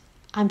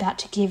I'm about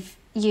to give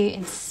you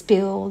and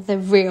spill the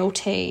real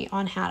tea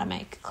on how to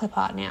make clip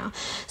art now.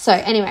 So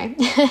anyway,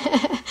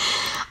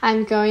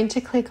 I'm going to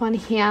click on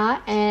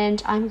here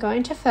and I'm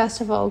going to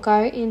first of all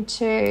go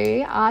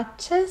into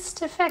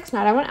artist effects. No,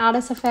 I don't want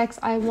artist effects.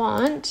 I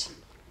want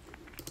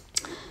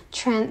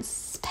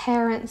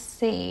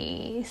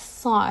transparency.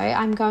 So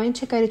I'm going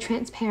to go to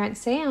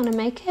transparency. I'm going to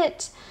make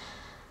it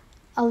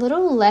a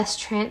little less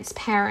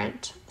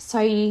transparent so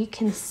you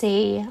can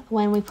see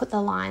when we put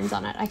the lines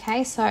on it.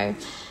 Okay, so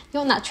you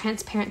want that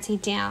transparency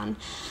down.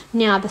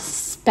 Now the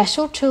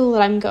special tool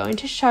that I'm going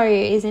to show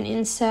you is an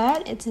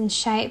insert. It's in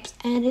shapes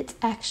and it's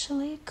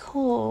actually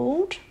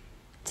called,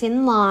 it's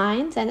in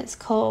lines and it's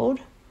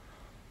called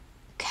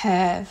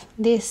curve.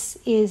 This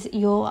is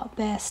your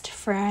best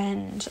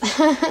friend.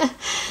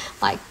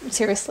 Like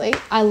seriously,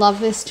 I love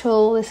this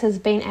tool. This has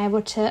been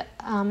able to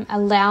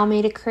allow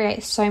me to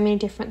create so many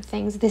different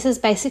things. This is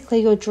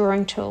basically your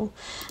drawing tool.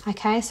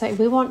 Okay, so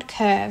we want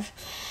curve.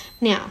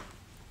 Now,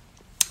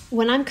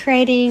 when I'm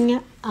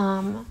creating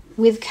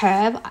with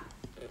curve,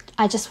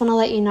 I just want to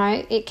let you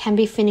know it can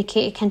be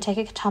finicky. It can take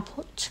a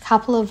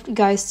couple of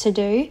goes to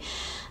do,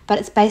 but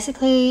it's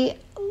basically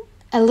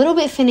a little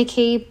bit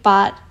finicky,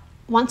 but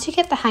once you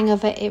get the hang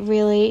of it, it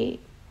really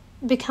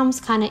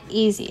becomes kind of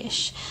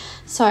easy-ish.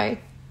 So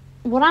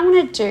what I'm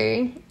going to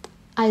do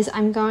is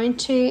I'm going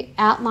to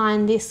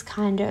outline this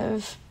kind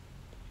of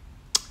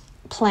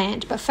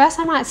plant, but first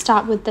I might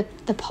start with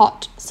the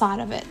pot side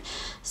of it.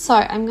 So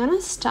I'm going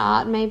to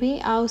start, maybe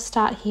I'll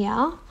start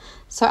here.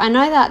 So I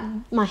know that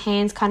my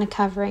hand's kind of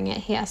covering it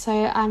here, so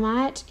I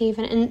might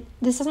even, and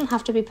this doesn't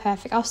have to be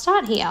perfect, I'll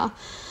start here.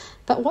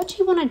 But what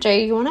you want to do,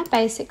 you want to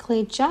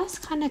basically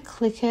just kind of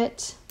click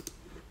it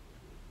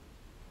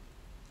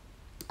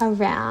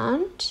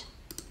around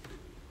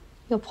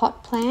your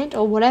pot plant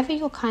or whatever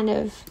you're kind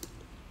of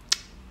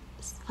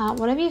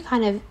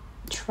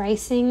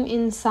tracing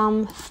in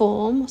some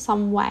form,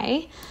 some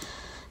way.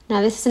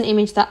 Now this is an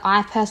image that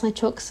I personally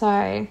took, so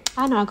I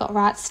know I got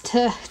rights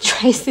to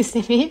trace this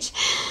image.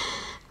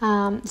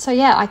 So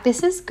yeah, like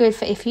this is good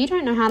for if you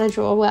don't know how to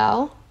draw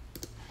well,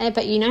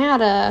 but you know how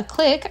to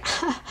click.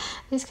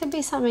 This could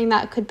be something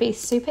that could be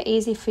super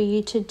easy for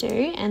you to do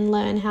and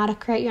learn how to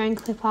create your own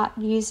clip art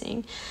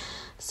using.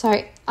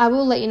 So I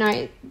will let you know,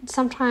 it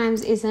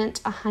sometimes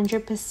isn't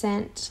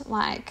 100%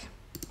 like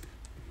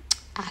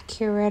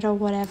accurate or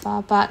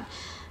whatever, but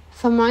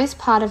for most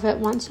part of it,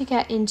 once you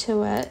get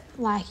into it,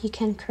 like you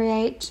can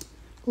create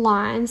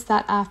lines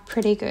that are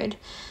pretty good.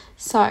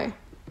 So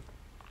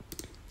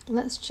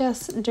let's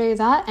just do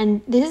that.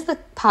 And this is the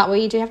part where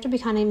you do have to be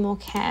kind of more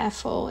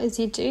careful, is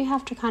you do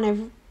have to kind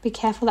of be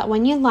careful that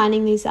when you're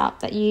lining these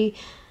up, that you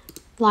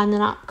line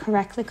them up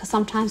correctly, because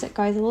sometimes it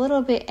goes a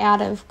little bit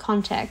out of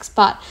context,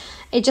 but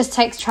it just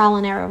takes trial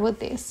and error with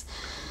this.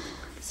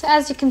 So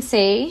as you can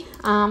see,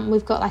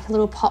 we've got like a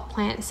little pot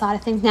plant side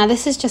of things. Now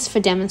this is just for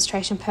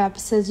demonstration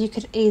purposes. You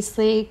could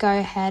easily go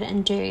ahead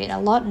and do it a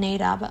lot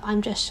neater, but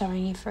I'm just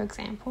showing you for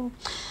example.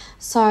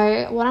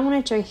 So what I'm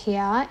going to do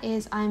here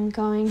is I'm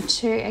going to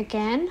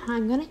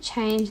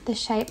change the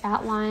shape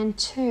outline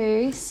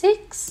to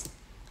 6.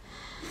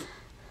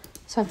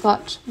 So I've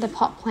got the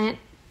pot plant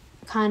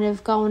kind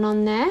of going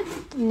on there.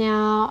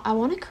 Now I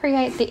want to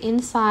create the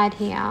inside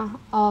here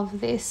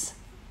of this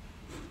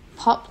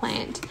pot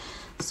plant.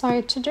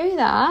 So to do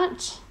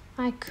that,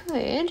 I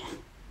could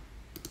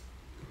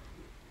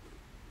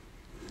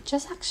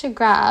just actually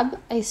grab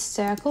a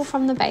circle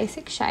from the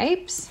basic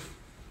shapes.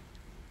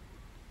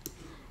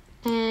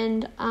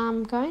 And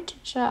I'm going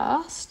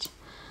to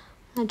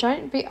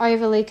don't be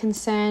overly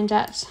concerned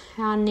at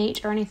how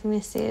neat or anything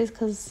this is,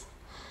 because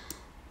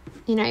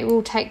you know it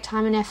will take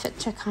time and effort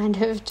to kind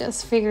of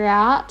just figure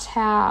out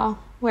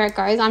where it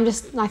goes. I'm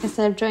just, like I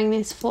said, doing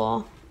this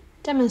for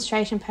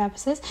demonstration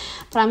purposes,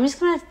 but I'm just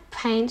going to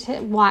paint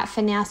it white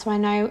for now so I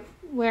know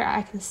where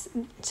I can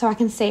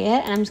see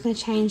it. And I'm just going to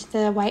change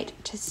the weight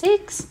to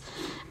 6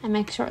 and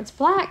make sure it's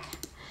black.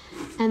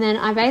 And then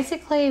I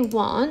basically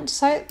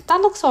so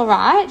that looks all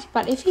right,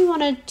 but if you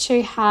wanted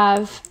to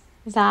have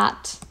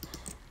that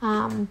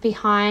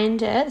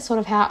behind it, sort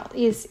of how it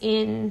is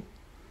in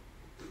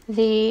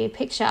the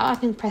picture, I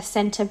can press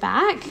center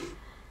back,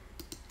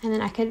 and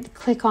then I could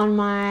click on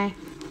my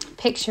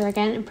picture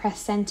again and press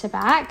center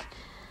back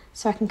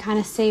so I can kind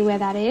of see where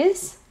that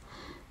is.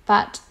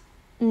 But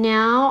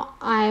now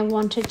I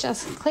want to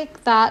just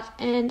click that,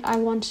 and I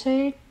want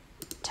to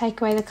take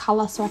away the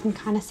color so I can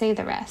kind of see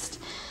the rest.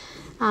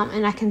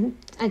 And I can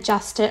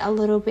adjust it a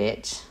little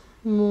bit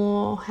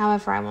more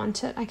however I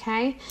want it,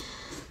 okay?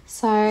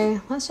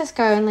 So let's just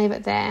go and leave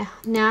it there.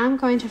 Now I'm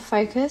going to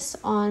focus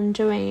on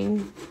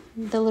doing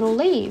the little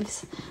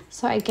leaves.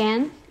 So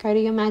again, go to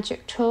your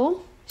magic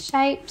tool,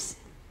 shapes,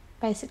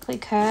 basically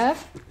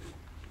curve.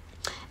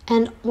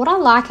 And what I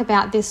like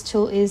about this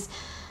tool is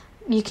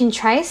you can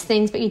trace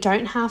things, but you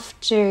don't have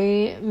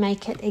to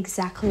make it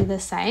exactly the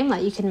same.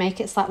 Like you can make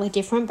it slightly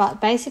different,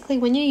 but basically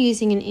when you're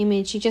using an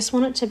image, you just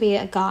want it to be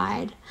a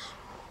guide.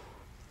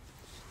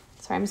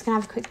 Sorry, I'm just gonna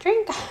have a quick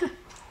drink.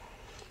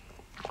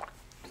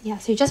 Yeah,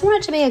 so you just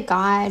want it to be a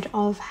guide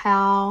of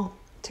how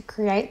to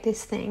create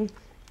this thing,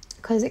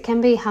 because it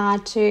can be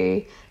hard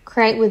to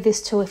create with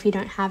this tool if you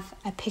don't have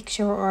a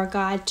picture or a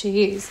guide to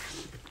use.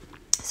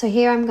 So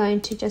here I'm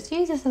going to just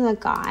use this as a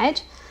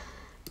guide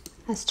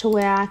as to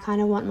where I kind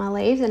of want my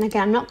leaves. And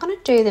again, I'm not going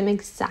to do them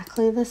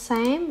exactly the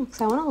same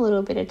because I want a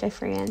little bit of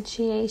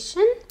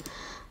differentiation,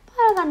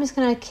 but I'm just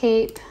going to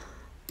keep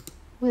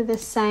with the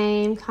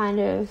same kind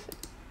of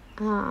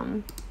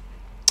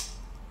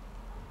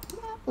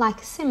like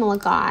a similar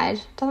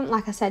guide.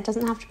 Like I said,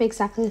 doesn't have to be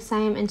exactly the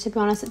same, and to be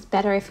honest, it's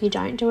better if you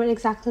don't do it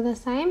exactly the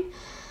same.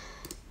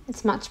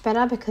 It's much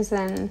better because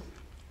then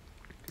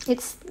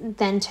it's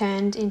then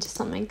turned into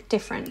something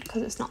different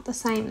because it's not the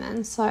same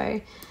then. So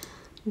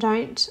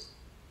don't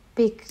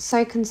be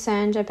so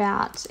concerned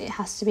about it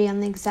has to be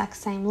on the exact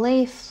same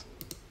leaf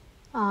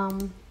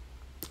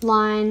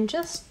line.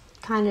 Just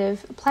kind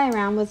of play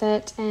around with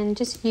it and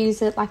just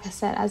use it, like I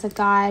said, as a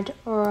guide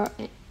or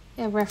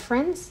a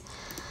reference,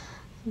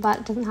 but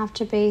it doesn't have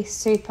to be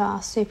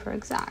super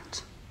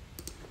exact.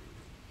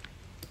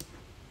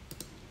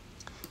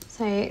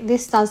 So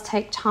this does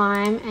take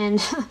time, and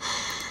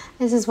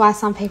this is why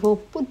some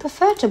people would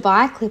prefer to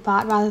buy clip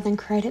art rather than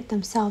create it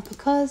themselves,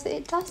 because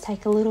it does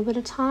take a little bit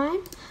of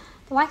time.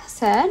 But like I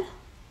said,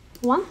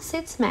 once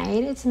it's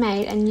made,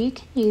 and you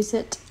can use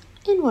it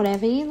in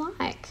whatever you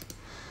like.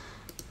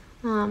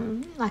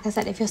 Like I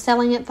said, if you're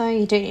selling it though,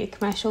 you do need a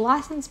commercial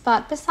license,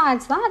 but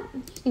besides that,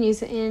 you can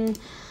use it in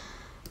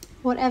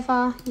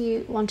whatever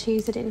you want to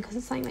use it in because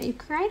it's something that you've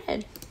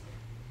created.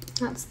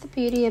 That's the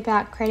beauty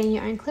about creating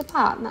your own clip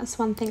art, and that's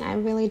one thing I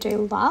really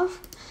do love.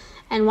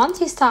 And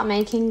once you start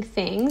making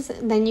things,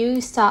 then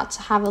you start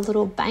to have a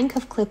little bank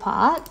of clip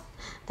art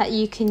that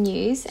you can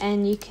use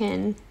and you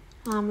can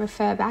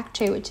refer back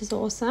to, which is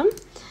awesome.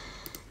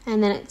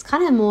 And then it's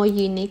kind of more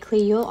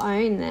uniquely your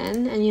own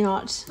then, and you're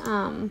not,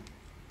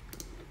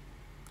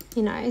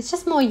 you know, it's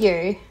just more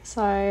you.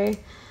 So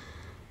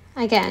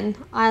again,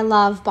 I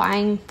love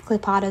buying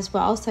clip art as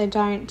well, so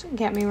don't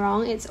get me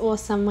wrong. It's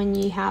awesome when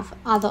you have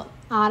other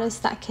artists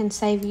that can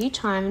save you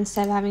time.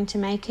 Instead of having to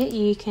make it,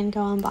 you can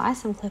go and buy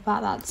some clip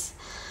art.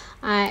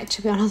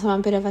 To be honest, I'm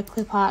a bit of a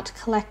clip art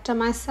collector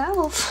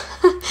myself.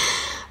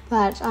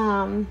 But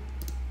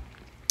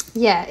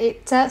yeah,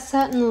 it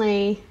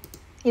certainly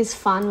is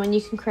fun when you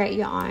can create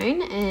your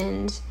own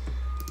and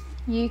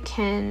you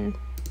can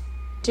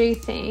do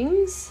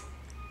things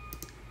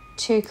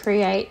to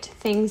create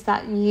things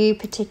that you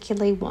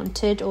particularly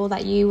wanted or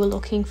that you were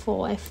looking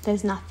for. If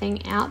there's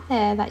nothing out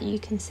there that you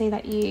can see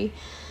that you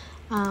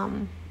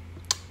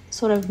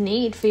sort of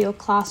need for your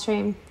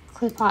classroom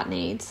clip art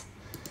needs.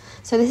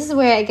 So this is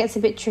where it gets a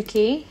bit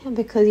tricky,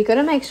 because you've got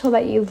to make sure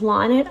that you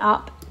line it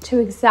up to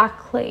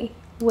exactly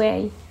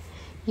where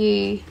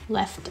you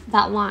left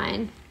that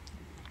line.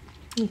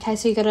 Okay,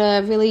 so you got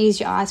to really use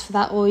your eyes for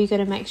that, or you got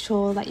to make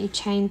sure that you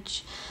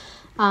change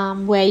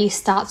where you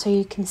start so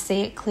you can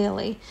see it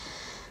clearly.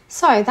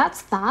 So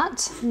that's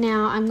that.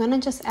 Now I'm going to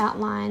just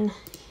outline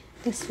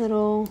this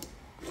little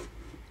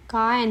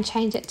guy and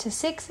change it to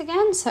 6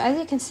 again. So as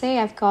you can see,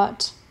 I've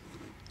got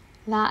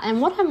that.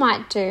 And what I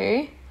might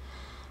do,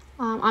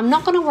 I'm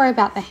not going to worry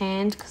about the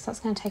hand because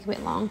that's going to take a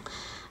bit long.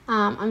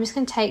 I'm just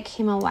going to take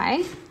him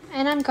away,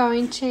 and I'm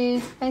going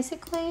to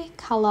basically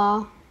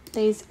colour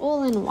these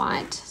all in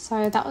white.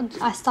 So that would,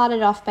 I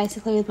started off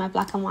basically with my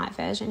black and white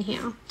version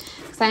here,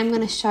 because I'm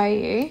going to show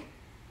you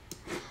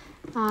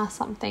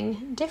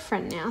something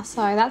different now.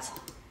 So that's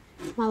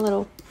my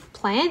little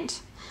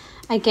plant.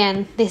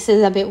 Again, this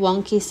is a bit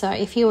wonky, so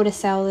if you were to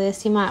sell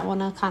this, you might want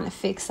to kind of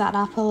fix that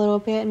up a little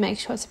bit and make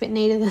sure it's a bit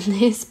neater than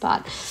this.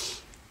 But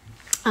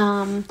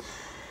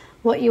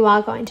what you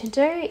are going to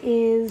do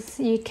is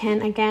you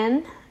can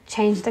again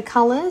change the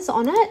colours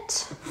on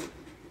it.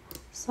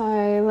 So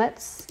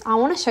I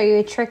want to show you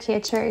a trick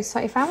here too. So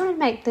if I want to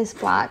make this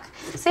black,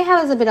 see how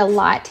there's a bit of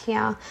light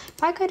here?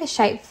 If I go to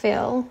shape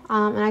fill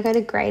and I go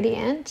to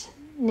gradient,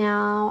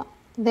 now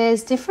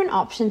there's different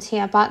options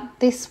here, but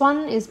this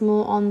one is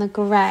more on the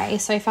grey.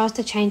 So if I was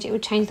to change it, it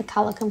would change the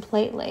colour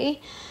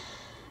completely.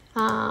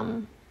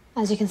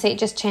 As you can see, it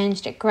just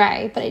changed it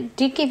grey, but it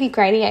did give you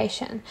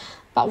gradation.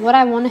 But what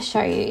I want to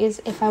show you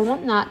is if I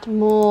want that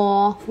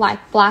more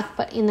like black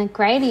but in the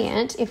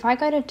gradient, if I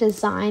go to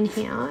design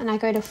here and I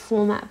go to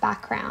format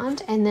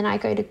background and then I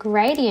go to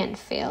gradient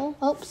fill,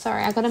 oops,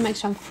 sorry, I've got to make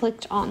sure I'm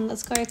clicked on,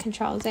 let's go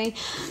Control Z,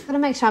 I've got to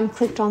make sure I'm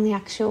clicked on the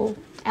actual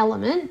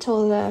element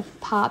or the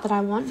part that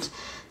I want.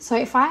 So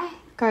if I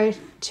go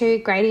to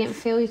gradient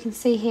fill, you can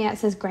see here it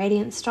says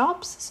gradient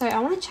stops. So I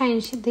want to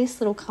change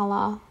this little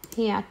colour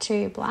here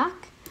to black.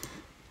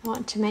 I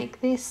want to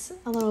make this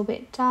a little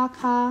bit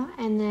darker,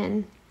 and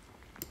then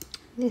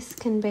this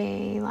can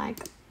be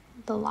like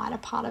the lighter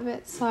part of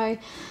it. So,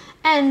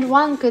 and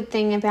one good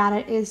thing about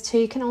it is too,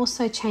 you can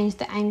also change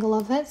the angle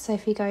of it. So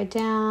if you go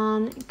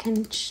down,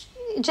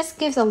 it just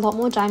gives a lot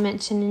more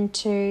dimension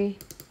into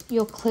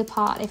your clip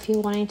art if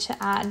you're wanting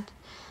to add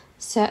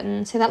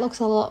certain, so that looks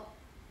a lot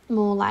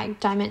more like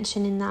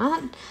dimension in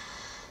that.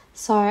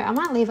 So I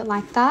might leave it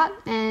like that,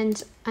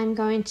 and I'm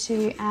going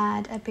to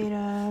add a bit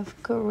of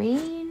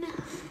green.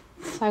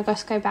 So I'll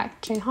just go back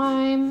to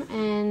home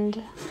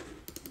and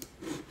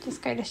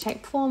just go to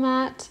shape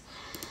format,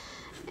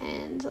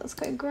 and let's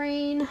go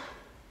green.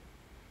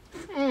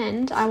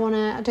 And I want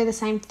to do the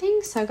same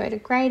thing, so go to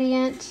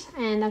gradient,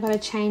 and I've got to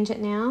change it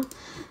now.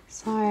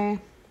 So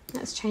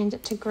let's change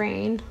it to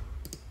green.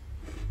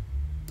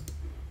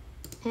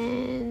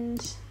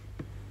 And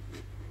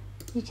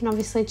you can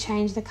obviously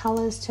change the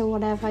colours to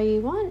whatever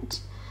you want,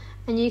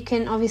 and you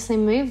can obviously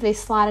move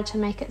this slider to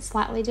make it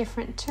slightly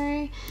different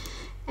too,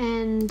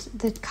 and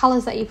the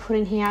colours that you put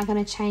in here are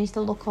going to change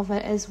the look of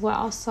it as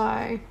well.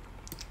 So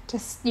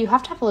just, you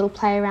have to have a little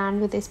play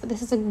around with this, but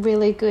this is a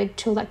really good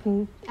tool that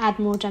can add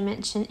more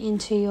dimension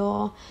into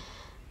your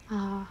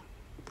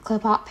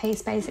clip art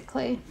piece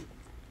basically.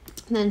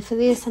 And then for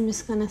this, I'm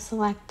just going to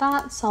select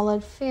that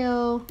solid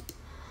fill.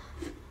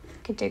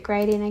 Could do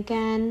gradient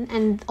again,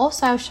 and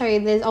also I'll show you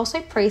there's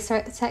also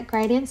preset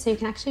gradients, so you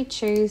can actually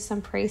choose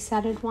some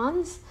presetted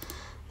ones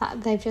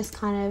that they've just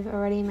kind of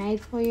already made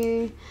for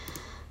you.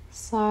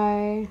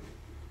 So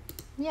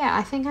yeah,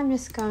 I think I'm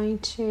just going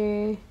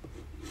to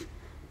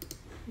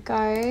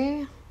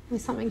go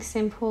with something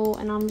simple,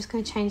 and I'm just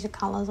going to change the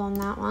colors on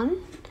that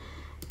one.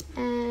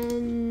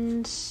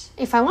 And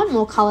if I want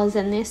more colors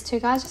than this too,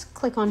 guys, just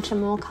click onto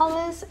more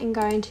colors and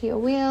go into your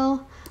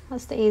wheel.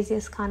 That's the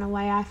easiest kind of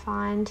way I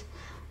find.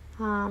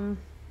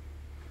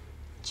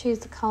 Choose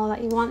the color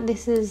that you want.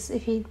 This is,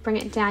 if you bring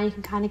it down, you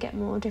can kind of get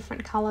more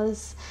different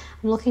colors.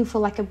 I'm looking for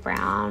like a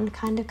brown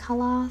kind of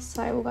color,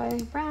 so we'll go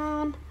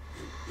brown.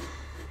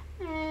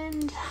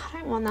 And I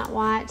don't want that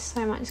white,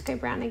 so I might just go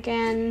brown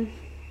again.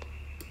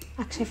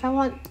 Actually, if I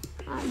want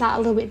that a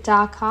little bit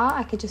darker,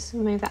 I could just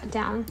move that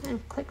down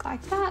and click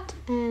like that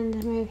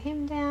and move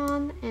him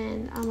down,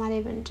 and I might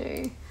even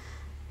do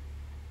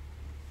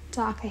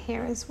darker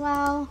here as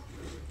well.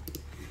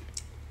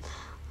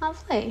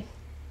 Lovely.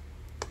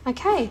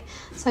 Okay,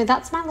 so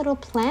that's my little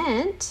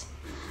plant.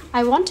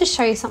 I want to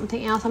show you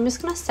something else. I'm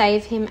just going to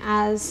save him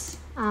as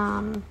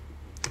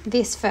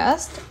this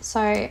first.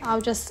 So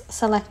I'll just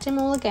select him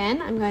all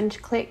again. I'm going to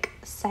click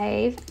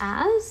save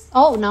as.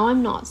 Oh, no,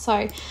 I'm not.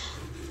 So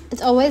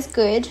it's always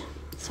good.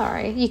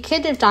 Sorry, you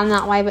could have done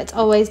that way, but it's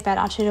always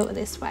better to do it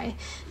this way.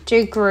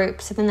 Do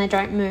group so then they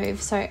don't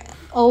move. So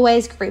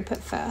always group it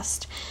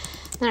first.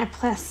 Then I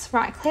press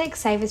right click,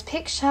 save as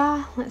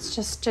picture. Let's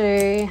just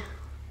do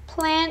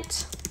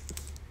plant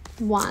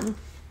 1.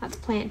 That's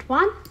plant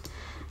 1.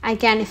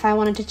 Again, if I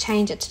wanted to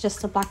change it to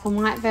just a black and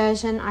white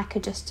version, I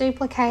could just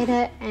duplicate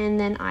it, and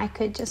then I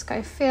could just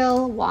go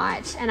fill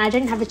white, and I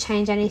didn't have to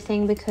change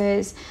anything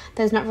because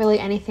there's not really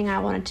anything I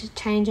wanted to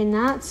change in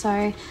that.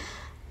 So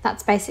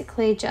that's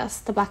basically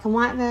just the black and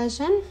white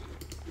version.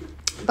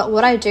 But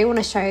what I do want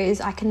to show you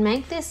is I can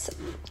make this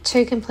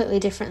 2 completely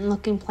different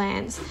looking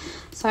plants.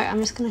 So I'm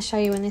just going to show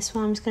you in this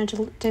one. I'm just going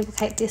to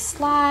duplicate this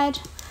slide,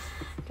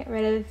 get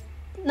rid of,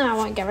 no, I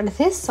won't get rid of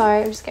this, so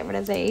I'll just get rid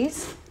of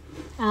these.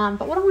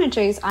 But what I'm going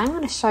to do is I'm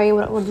going to show you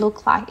what it would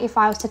look like if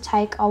I was to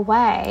take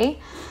away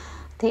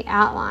the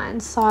outline.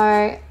 So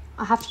I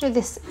have to do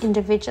this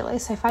individually.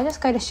 So if I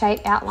just go to shape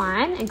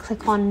outline and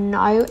click on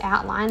no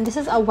outline, this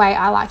is a way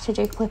I like to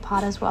do clip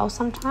art as well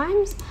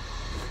sometimes.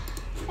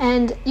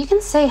 And you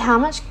can see how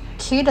much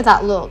cuter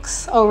that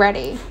looks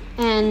already.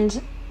 And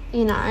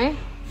you know,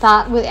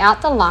 that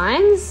without the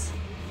lines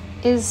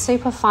is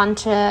super fun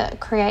to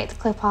create the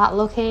clip art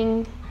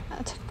looking,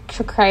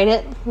 to create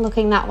it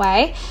looking that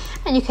way.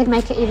 And you could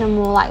make it even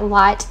more like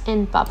light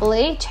and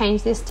bubbly.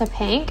 Change this to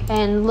pink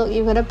and look,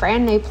 you've got a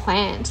brand new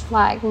plant.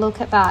 Like, look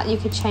at that. You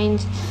could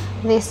change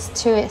this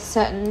to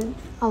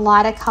a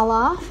lighter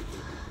color,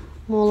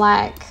 more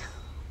like,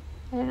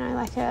 I don't know,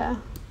 like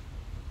a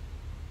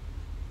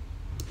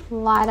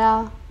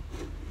lighter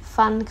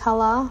fun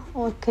color,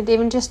 or could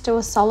even just do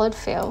a solid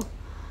feel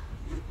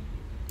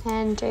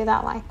and do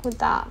that like with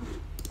that.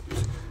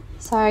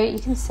 So you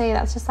can see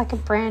that's just like a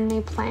brand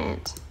new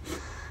plant.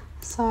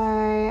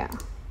 So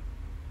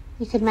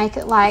you could make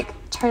it like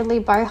totally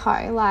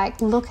boho.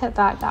 Like, look at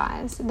that,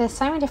 guys. There's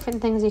so many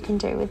different things you can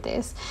do with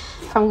this,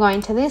 from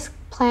going to this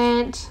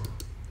plant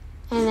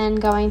and then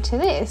going to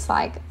this,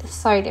 like,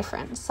 so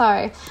different. So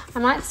I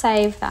might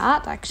save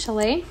that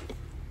actually,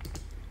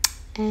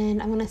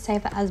 and I'm going to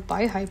save that as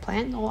boho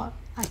plant, or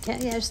I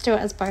can, yeah, just do it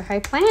as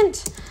boho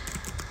plant.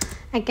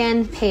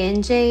 Again,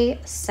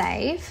 PNG,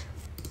 save.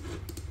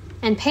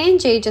 And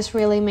PNG just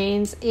really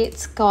means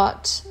it's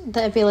got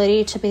the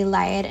ability to be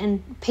layered,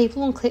 and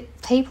people on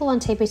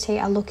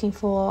TPT are looking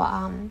for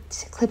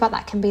clip art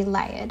that can be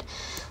layered.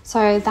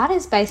 So that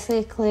is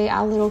basically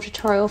our little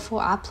tutorial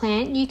for our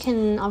plant. You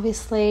can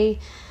obviously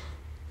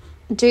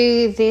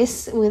do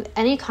this with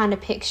any kind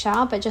of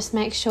picture, but just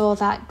make sure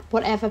that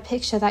whatever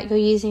picture that you're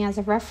using as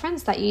a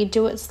reference, that you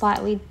do it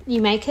slightly, you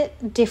make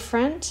it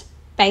different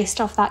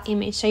based off that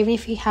image. So even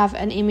if you have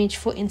an image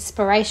for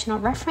inspiration or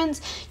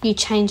reference, you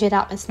change it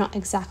up. It's not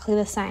exactly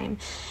the same.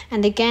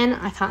 And again,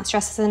 I can't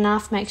stress this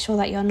enough, make sure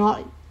that you're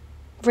not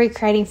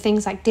recreating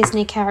things like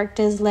Disney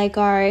characters,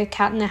 Lego,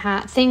 Cat in the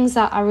Hat, things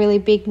that are really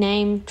big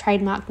name,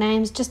 trademark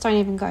names. Just don't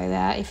even go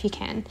there if you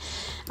can,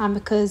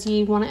 because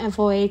you want to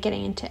avoid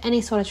getting into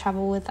any sort of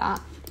trouble with that.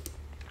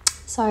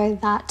 So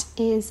that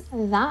is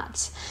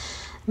that.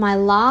 My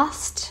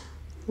last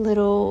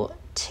little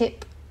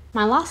tip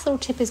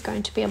is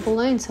going to be a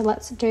balloon. So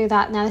let's do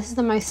that. Now this is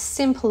the most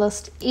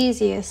simplest,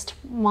 easiest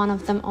one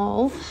of them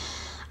all.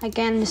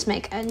 Again, just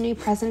make a new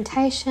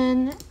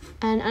presentation.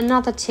 And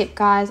another tip,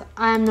 guys,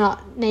 I'm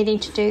not needing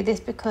to do this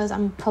because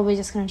I'm probably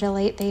just going to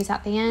delete these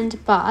at the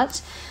end,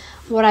 but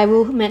what I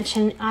will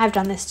mention, I've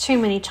done this too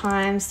many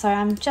times, so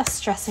I'm just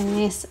stressing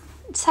this.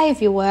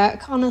 Save your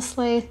work.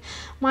 Honestly,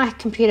 my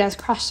computer has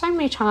crashed so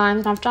many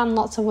times and I've done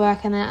lots of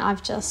work and then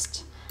I've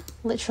just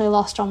literally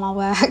lost all my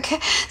work.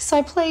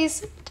 So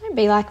please don't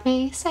be like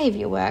me. Save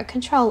your work.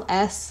 Control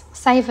S.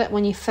 Save it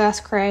when you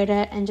first create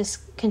it, and just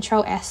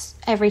Control S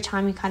every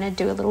time you kind of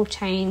do a little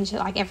change,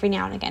 like every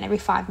now and again, every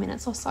 5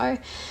 minutes or so.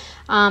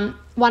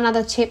 One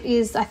other tip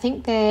is, I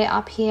think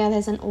up here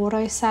there's an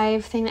auto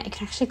save thing that you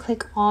can actually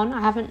click on.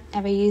 I haven't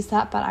ever used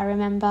that, but I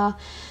remember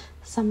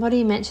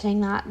somebody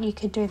mentioning that you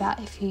could do that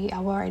if you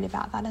are worried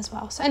about that as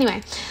well. So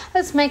anyway,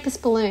 let's make this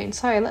balloon.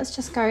 So let's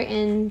just go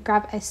and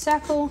grab a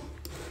circle.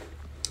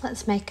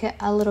 Let's make it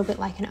a little bit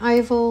like an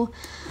oval.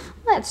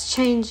 Let's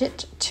change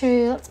it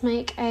to, let's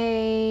make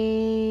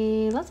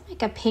a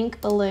pink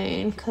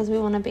balloon because we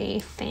want to be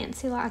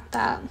fancy like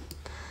that.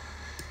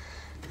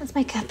 Let's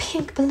make a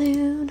pink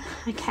balloon.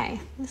 Okay,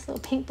 this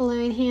little pink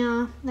balloon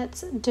here.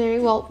 Let's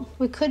do, well,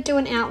 we could do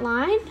an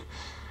outline.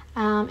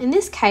 In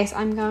this case,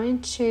 I'm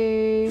going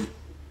to,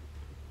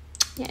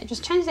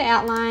 just change the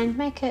outline,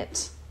 make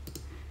it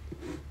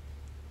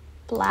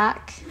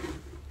black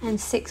and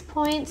 6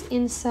 points,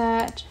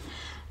 insert.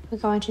 We're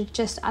going to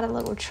just add a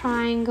little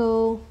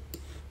triangle.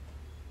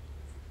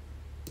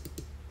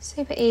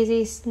 Super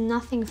easy,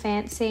 nothing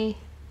fancy.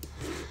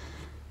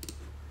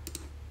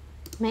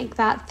 Make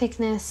that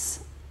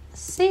thickness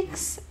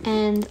 6,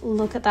 and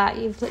look at that,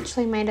 you've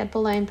literally made a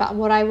balloon. But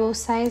what I will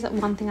say is that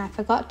one thing I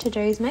forgot to do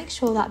is make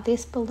sure that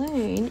this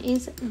balloon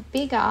is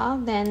bigger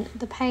than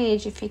the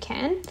page if you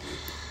can.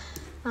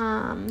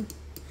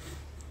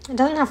 It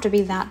doesn't have to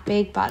be that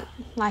big, but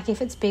like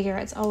if it's bigger,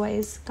 it's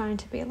always going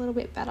to be a little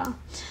bit better,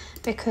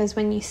 because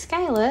when you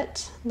scale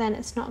it, then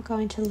it's not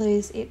going to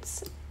lose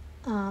its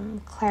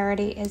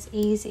clarity as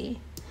easy.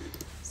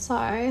 So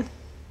I'm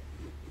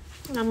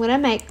going to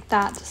make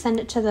that, send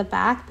it to the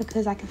back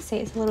because I can see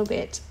it's a little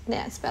bit,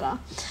 there, it's better.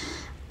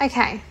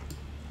 Okay.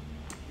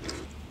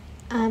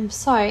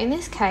 So in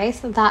this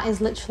case, that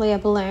is literally a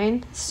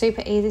balloon.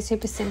 Super easy,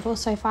 super simple.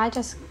 So if I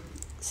just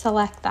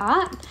select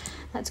that,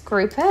 let's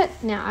group it.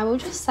 Now I will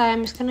just say,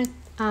 I'm just going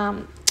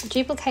to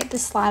duplicate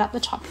this slide up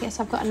the top here.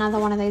 So I've got another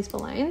one of these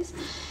balloons.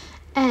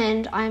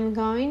 And I'm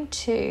going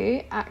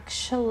to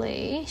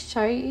actually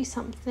show you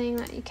something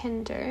that you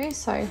can do.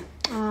 So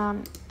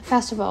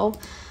first of all,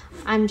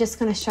 I'm just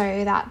going to show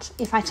you that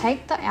if I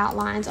take the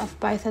outlines of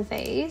both of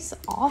these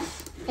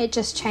off, it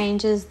just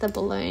changes the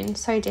balloon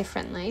so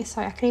differently.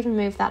 So I could even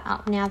move that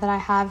up now that I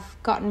have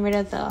gotten rid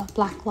of the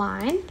black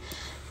line.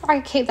 Or I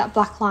could keep that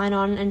black line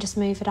on and just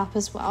move it up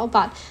as well.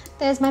 But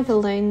there's my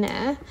balloon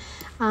there.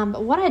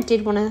 But what I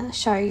did want to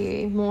show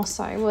you more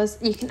so was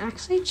you can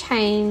actually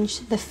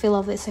change the feel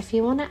of this. So if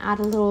you want to add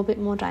a little bit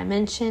more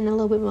dimension, a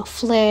little bit more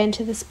flair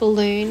into this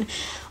balloon,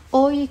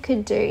 all you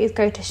could do is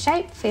go to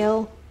shape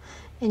fill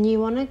and you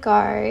want to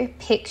go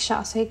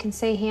picture. So you can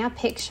see here,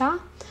 picture.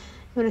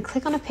 You want to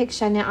click on a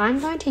picture. Now I'm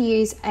going to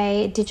use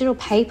a digital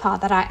paper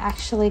that I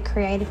actually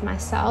created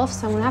myself.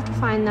 So I'm going to have to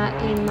find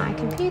that in my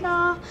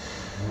computer.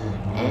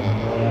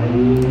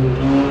 And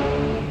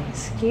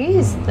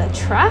excuse the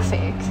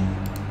traffic.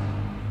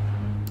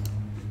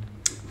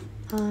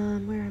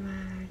 Where am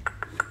I?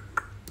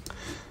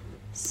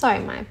 So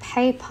my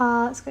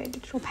paper, let's go to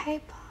digital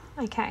paper.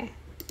 Okay.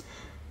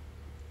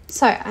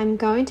 So I'm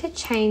going to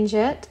change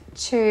it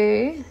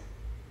to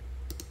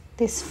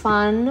this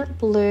fun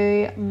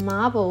blue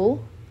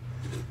marble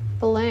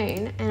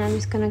balloon, and I'm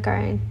just going to go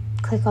and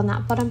click on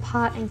that bottom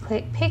part and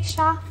click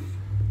picture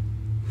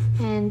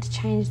and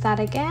change that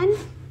again.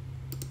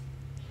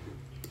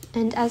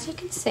 And as you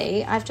can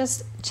see, I've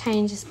just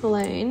changed this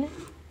balloon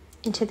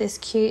into this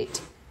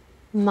cute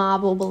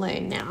marble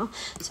balloon now.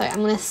 So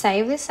I'm going to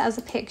save this as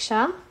a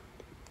picture.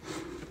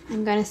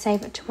 I'm going to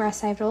save it to where I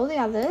saved all the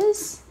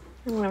others.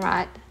 I'm going to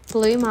write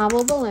blue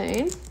marble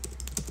balloon.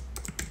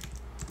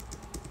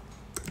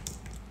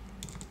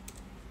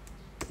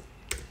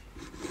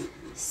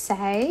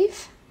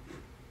 Save.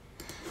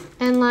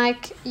 And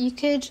like, you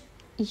could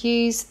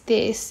use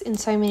this in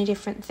so many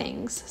different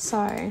things.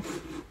 So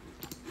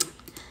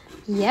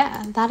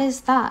yeah, that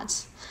is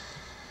that.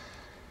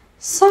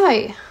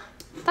 So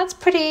that's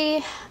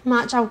pretty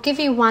much. I'll give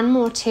you one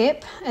more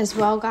tip as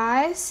well,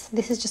 guys.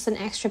 This is just an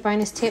extra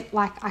bonus tip.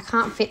 Like, I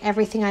can't fit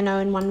everything I know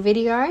in one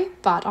video,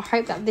 but I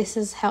hope that this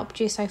has helped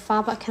you so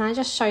far. But can I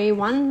just show you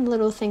one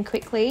little thing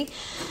quickly?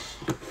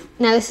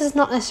 Now, this is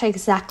not necessarily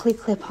exactly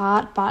clip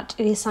art, but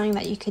it is something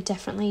that you could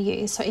definitely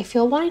use. So if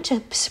you're wanting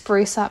to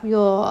spruce up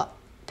your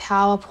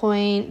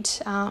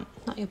PowerPoint,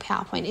 not your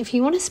PowerPoint, if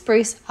you want to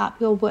spruce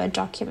up your Word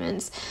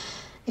documents,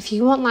 if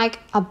you want like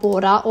a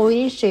border, all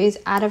you need to do is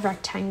add a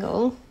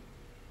rectangle.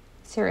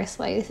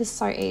 Seriously, this is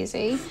so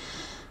easy.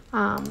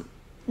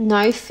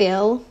 No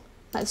fill.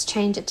 Let's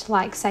change it to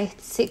like, say,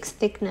 6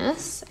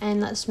 thickness,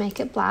 and let's make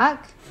it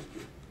black.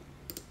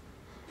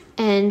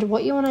 And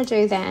what you want to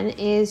do then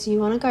is you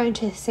want to go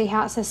into, see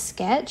how it says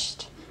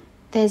sketched?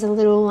 There's a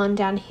little one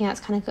down here. It's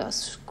kind of got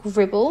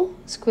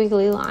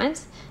squiggly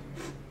lines.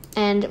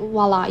 And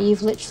voila,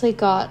 you've literally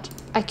got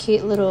a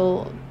cute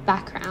little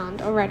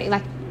background already,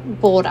 like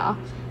border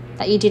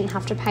that you didn't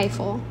have to pay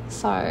for.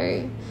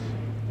 So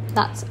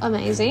that's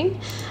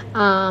amazing.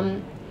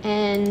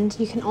 And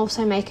you can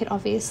also make it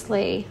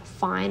obviously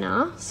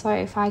finer. So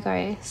if I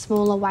go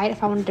smaller weight,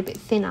 if I wanted a bit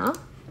thinner,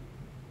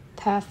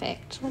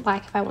 perfect.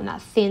 Like if I want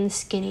that thin,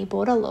 skinny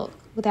border look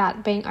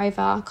without being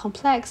over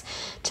complex,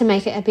 to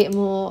make it a bit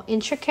more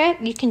intricate,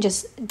 you can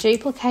just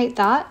duplicate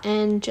that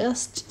and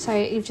just, so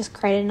you've just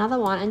created another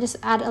one and just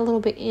add a little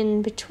bit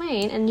in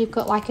between, and you've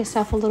got like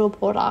yourself a little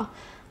border.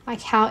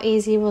 Like, how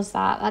easy was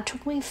that? That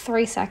took me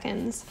 3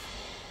 seconds.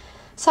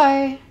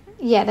 So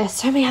yeah, there's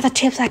so many other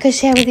tips I could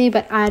share with you,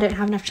 but I don't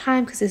have enough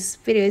time because this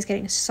video is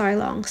getting so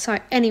long. So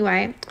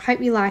anyway,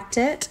 hope you liked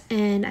it,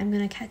 and I'm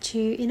going to catch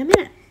you in a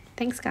minute.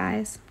 Thanks,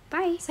 guys.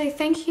 Bye. So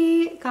thank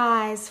you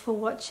guys for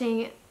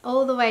watching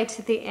all the way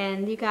to the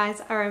end. You guys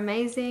are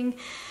amazing.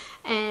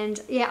 And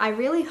yeah, I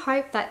really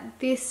hope that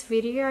this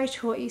video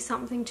taught you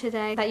something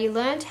today, that you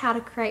learned how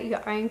to create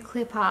your own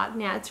clip art.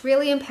 Now, it's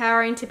really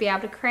empowering to be able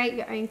to create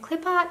your own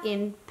clip art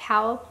in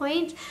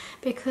PowerPoint,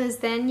 because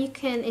then you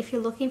can, if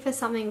you're looking for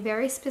something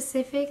very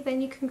specific,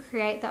 then you can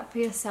create that for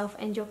yourself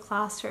and your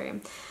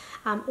classroom,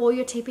 or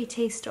your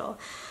TPT store.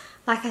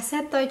 Like I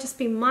said though, just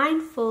be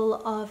mindful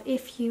of,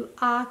 if you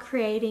are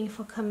creating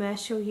for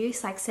commercial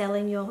use, like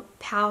selling your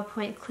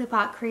PowerPoint clip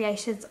art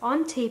creations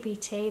on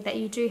TPT, that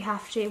you do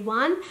have to,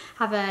 1,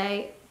 have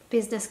a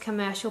business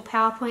commercial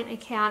PowerPoint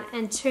account,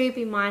 and 2,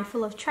 be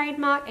mindful of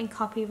trademark and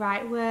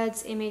copyright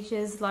words,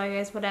 images,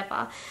 logos,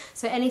 whatever.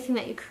 So anything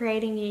that you're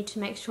creating, you need to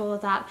make sure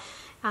that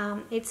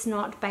it's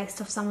not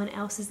based off someone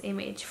else's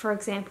image. For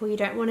example, you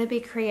don't want to be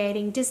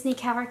creating Disney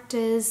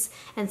characters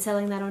and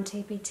selling that on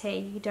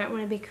TPT. You don't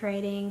want to be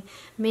creating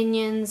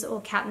Minions or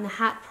Cat in the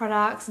Hat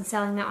products and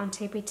selling that on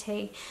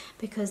TPT,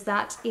 because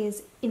that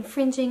is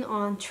infringing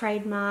on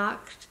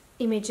trademarked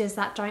images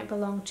that don't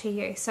belong to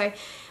you. So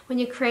when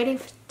you're creating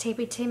for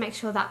TPT, make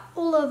sure that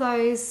all of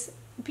those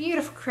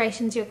beautiful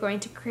creations you're going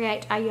to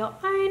create are your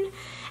own,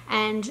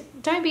 and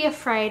don't be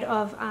afraid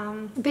of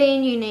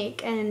being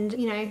unique and,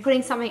 you know,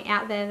 putting something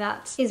out there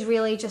that is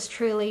really just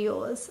truly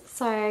yours.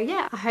 So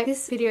yeah, I hope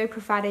this video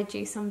provided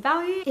you some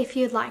value. If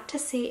you'd like to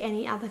see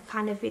any other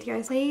kind of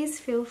videos, please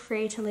feel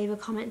free to leave a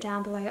comment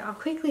down below. I'll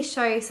quickly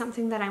show you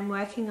something that I'm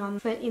working on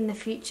for in the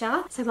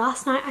future. So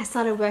last night I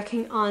started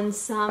working on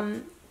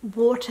some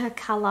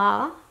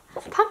watercolor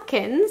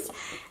pumpkins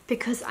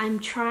because I'm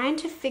trying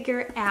to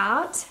figure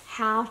out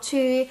how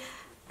to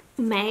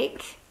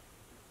make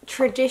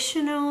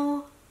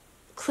traditional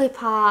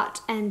clip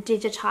art and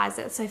digitize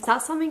it. So if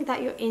that's something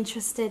that you're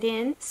interested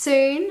in,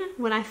 soon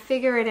when I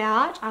figure it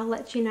out, I'll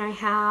let you know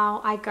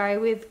how I go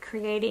with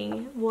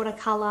creating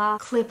watercolor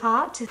clip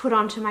art to put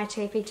onto my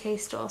TPT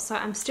store. So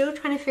I'm still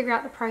trying to figure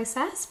out the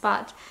process,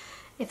 but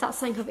if that's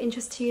something of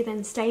interest to you,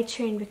 then stay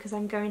tuned because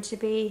I'm going to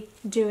be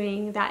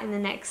doing that in the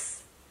next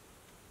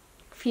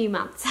few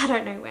months. I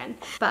don't know when,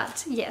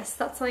 but yes,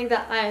 that's something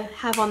that I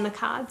have on the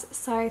cards.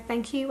 So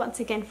thank you once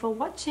again for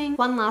watching.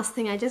 One last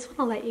thing I just want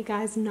to let you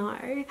guys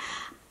know,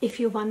 if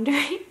you're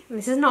wondering,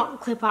 this is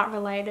not clip art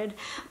related,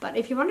 but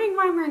if you're wondering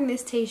why I'm wearing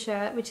this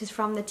t-shirt, which is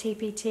from the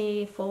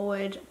TPT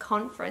Forward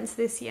conference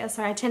this year.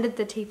 So I attended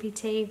the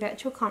TPT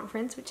virtual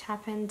conference, which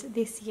happened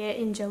this year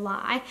in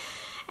July,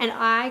 and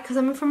because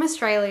I'm from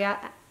Australia,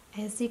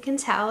 as you can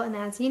tell and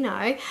as you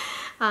know,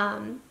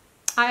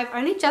 I've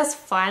only just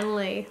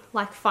finally,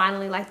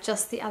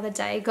 just the other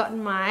day,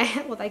 gotten my,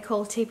 what they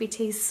call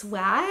TPT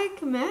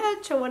swag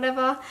merch or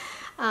whatever.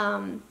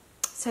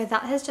 So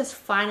that has just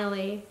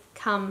finally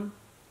come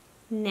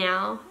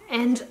now,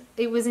 and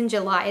it was in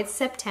July. It's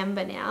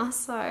September now,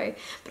 so,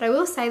 but I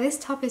will say this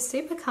top is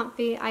super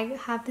comfy. I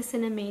have this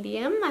in a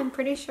medium, I'm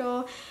pretty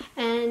sure,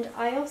 and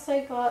I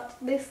also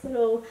got this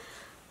little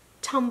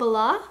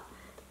tumbler.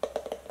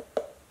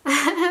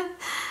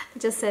 It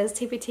just says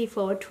TPT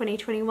Forward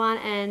 2021,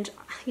 and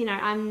you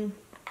know,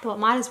 thought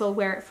might as well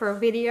wear it for a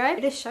video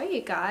to show you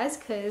guys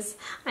because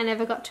I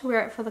never got to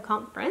wear it for the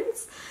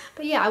conference.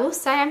 But yeah, I will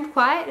say I'm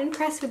quite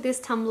impressed with this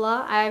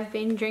tumbler. I've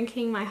been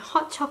drinking my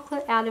hot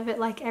chocolate out of it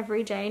like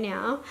every day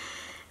now,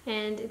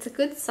 and it's a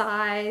good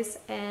size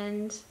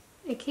and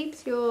it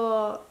keeps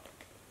your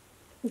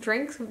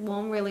drinks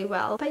warm really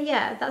well. But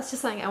yeah, that's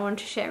just something I wanted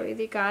to share with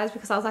you guys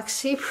because I was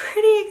actually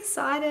pretty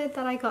excited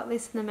that I got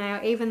this in the mail,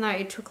 even though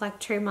it took like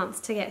 2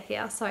 months to get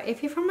here. So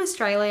if you're from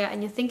Australia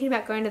and you're thinking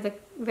about going to the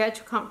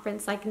virtual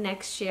conference like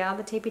next year,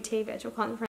 the TPT virtual conference,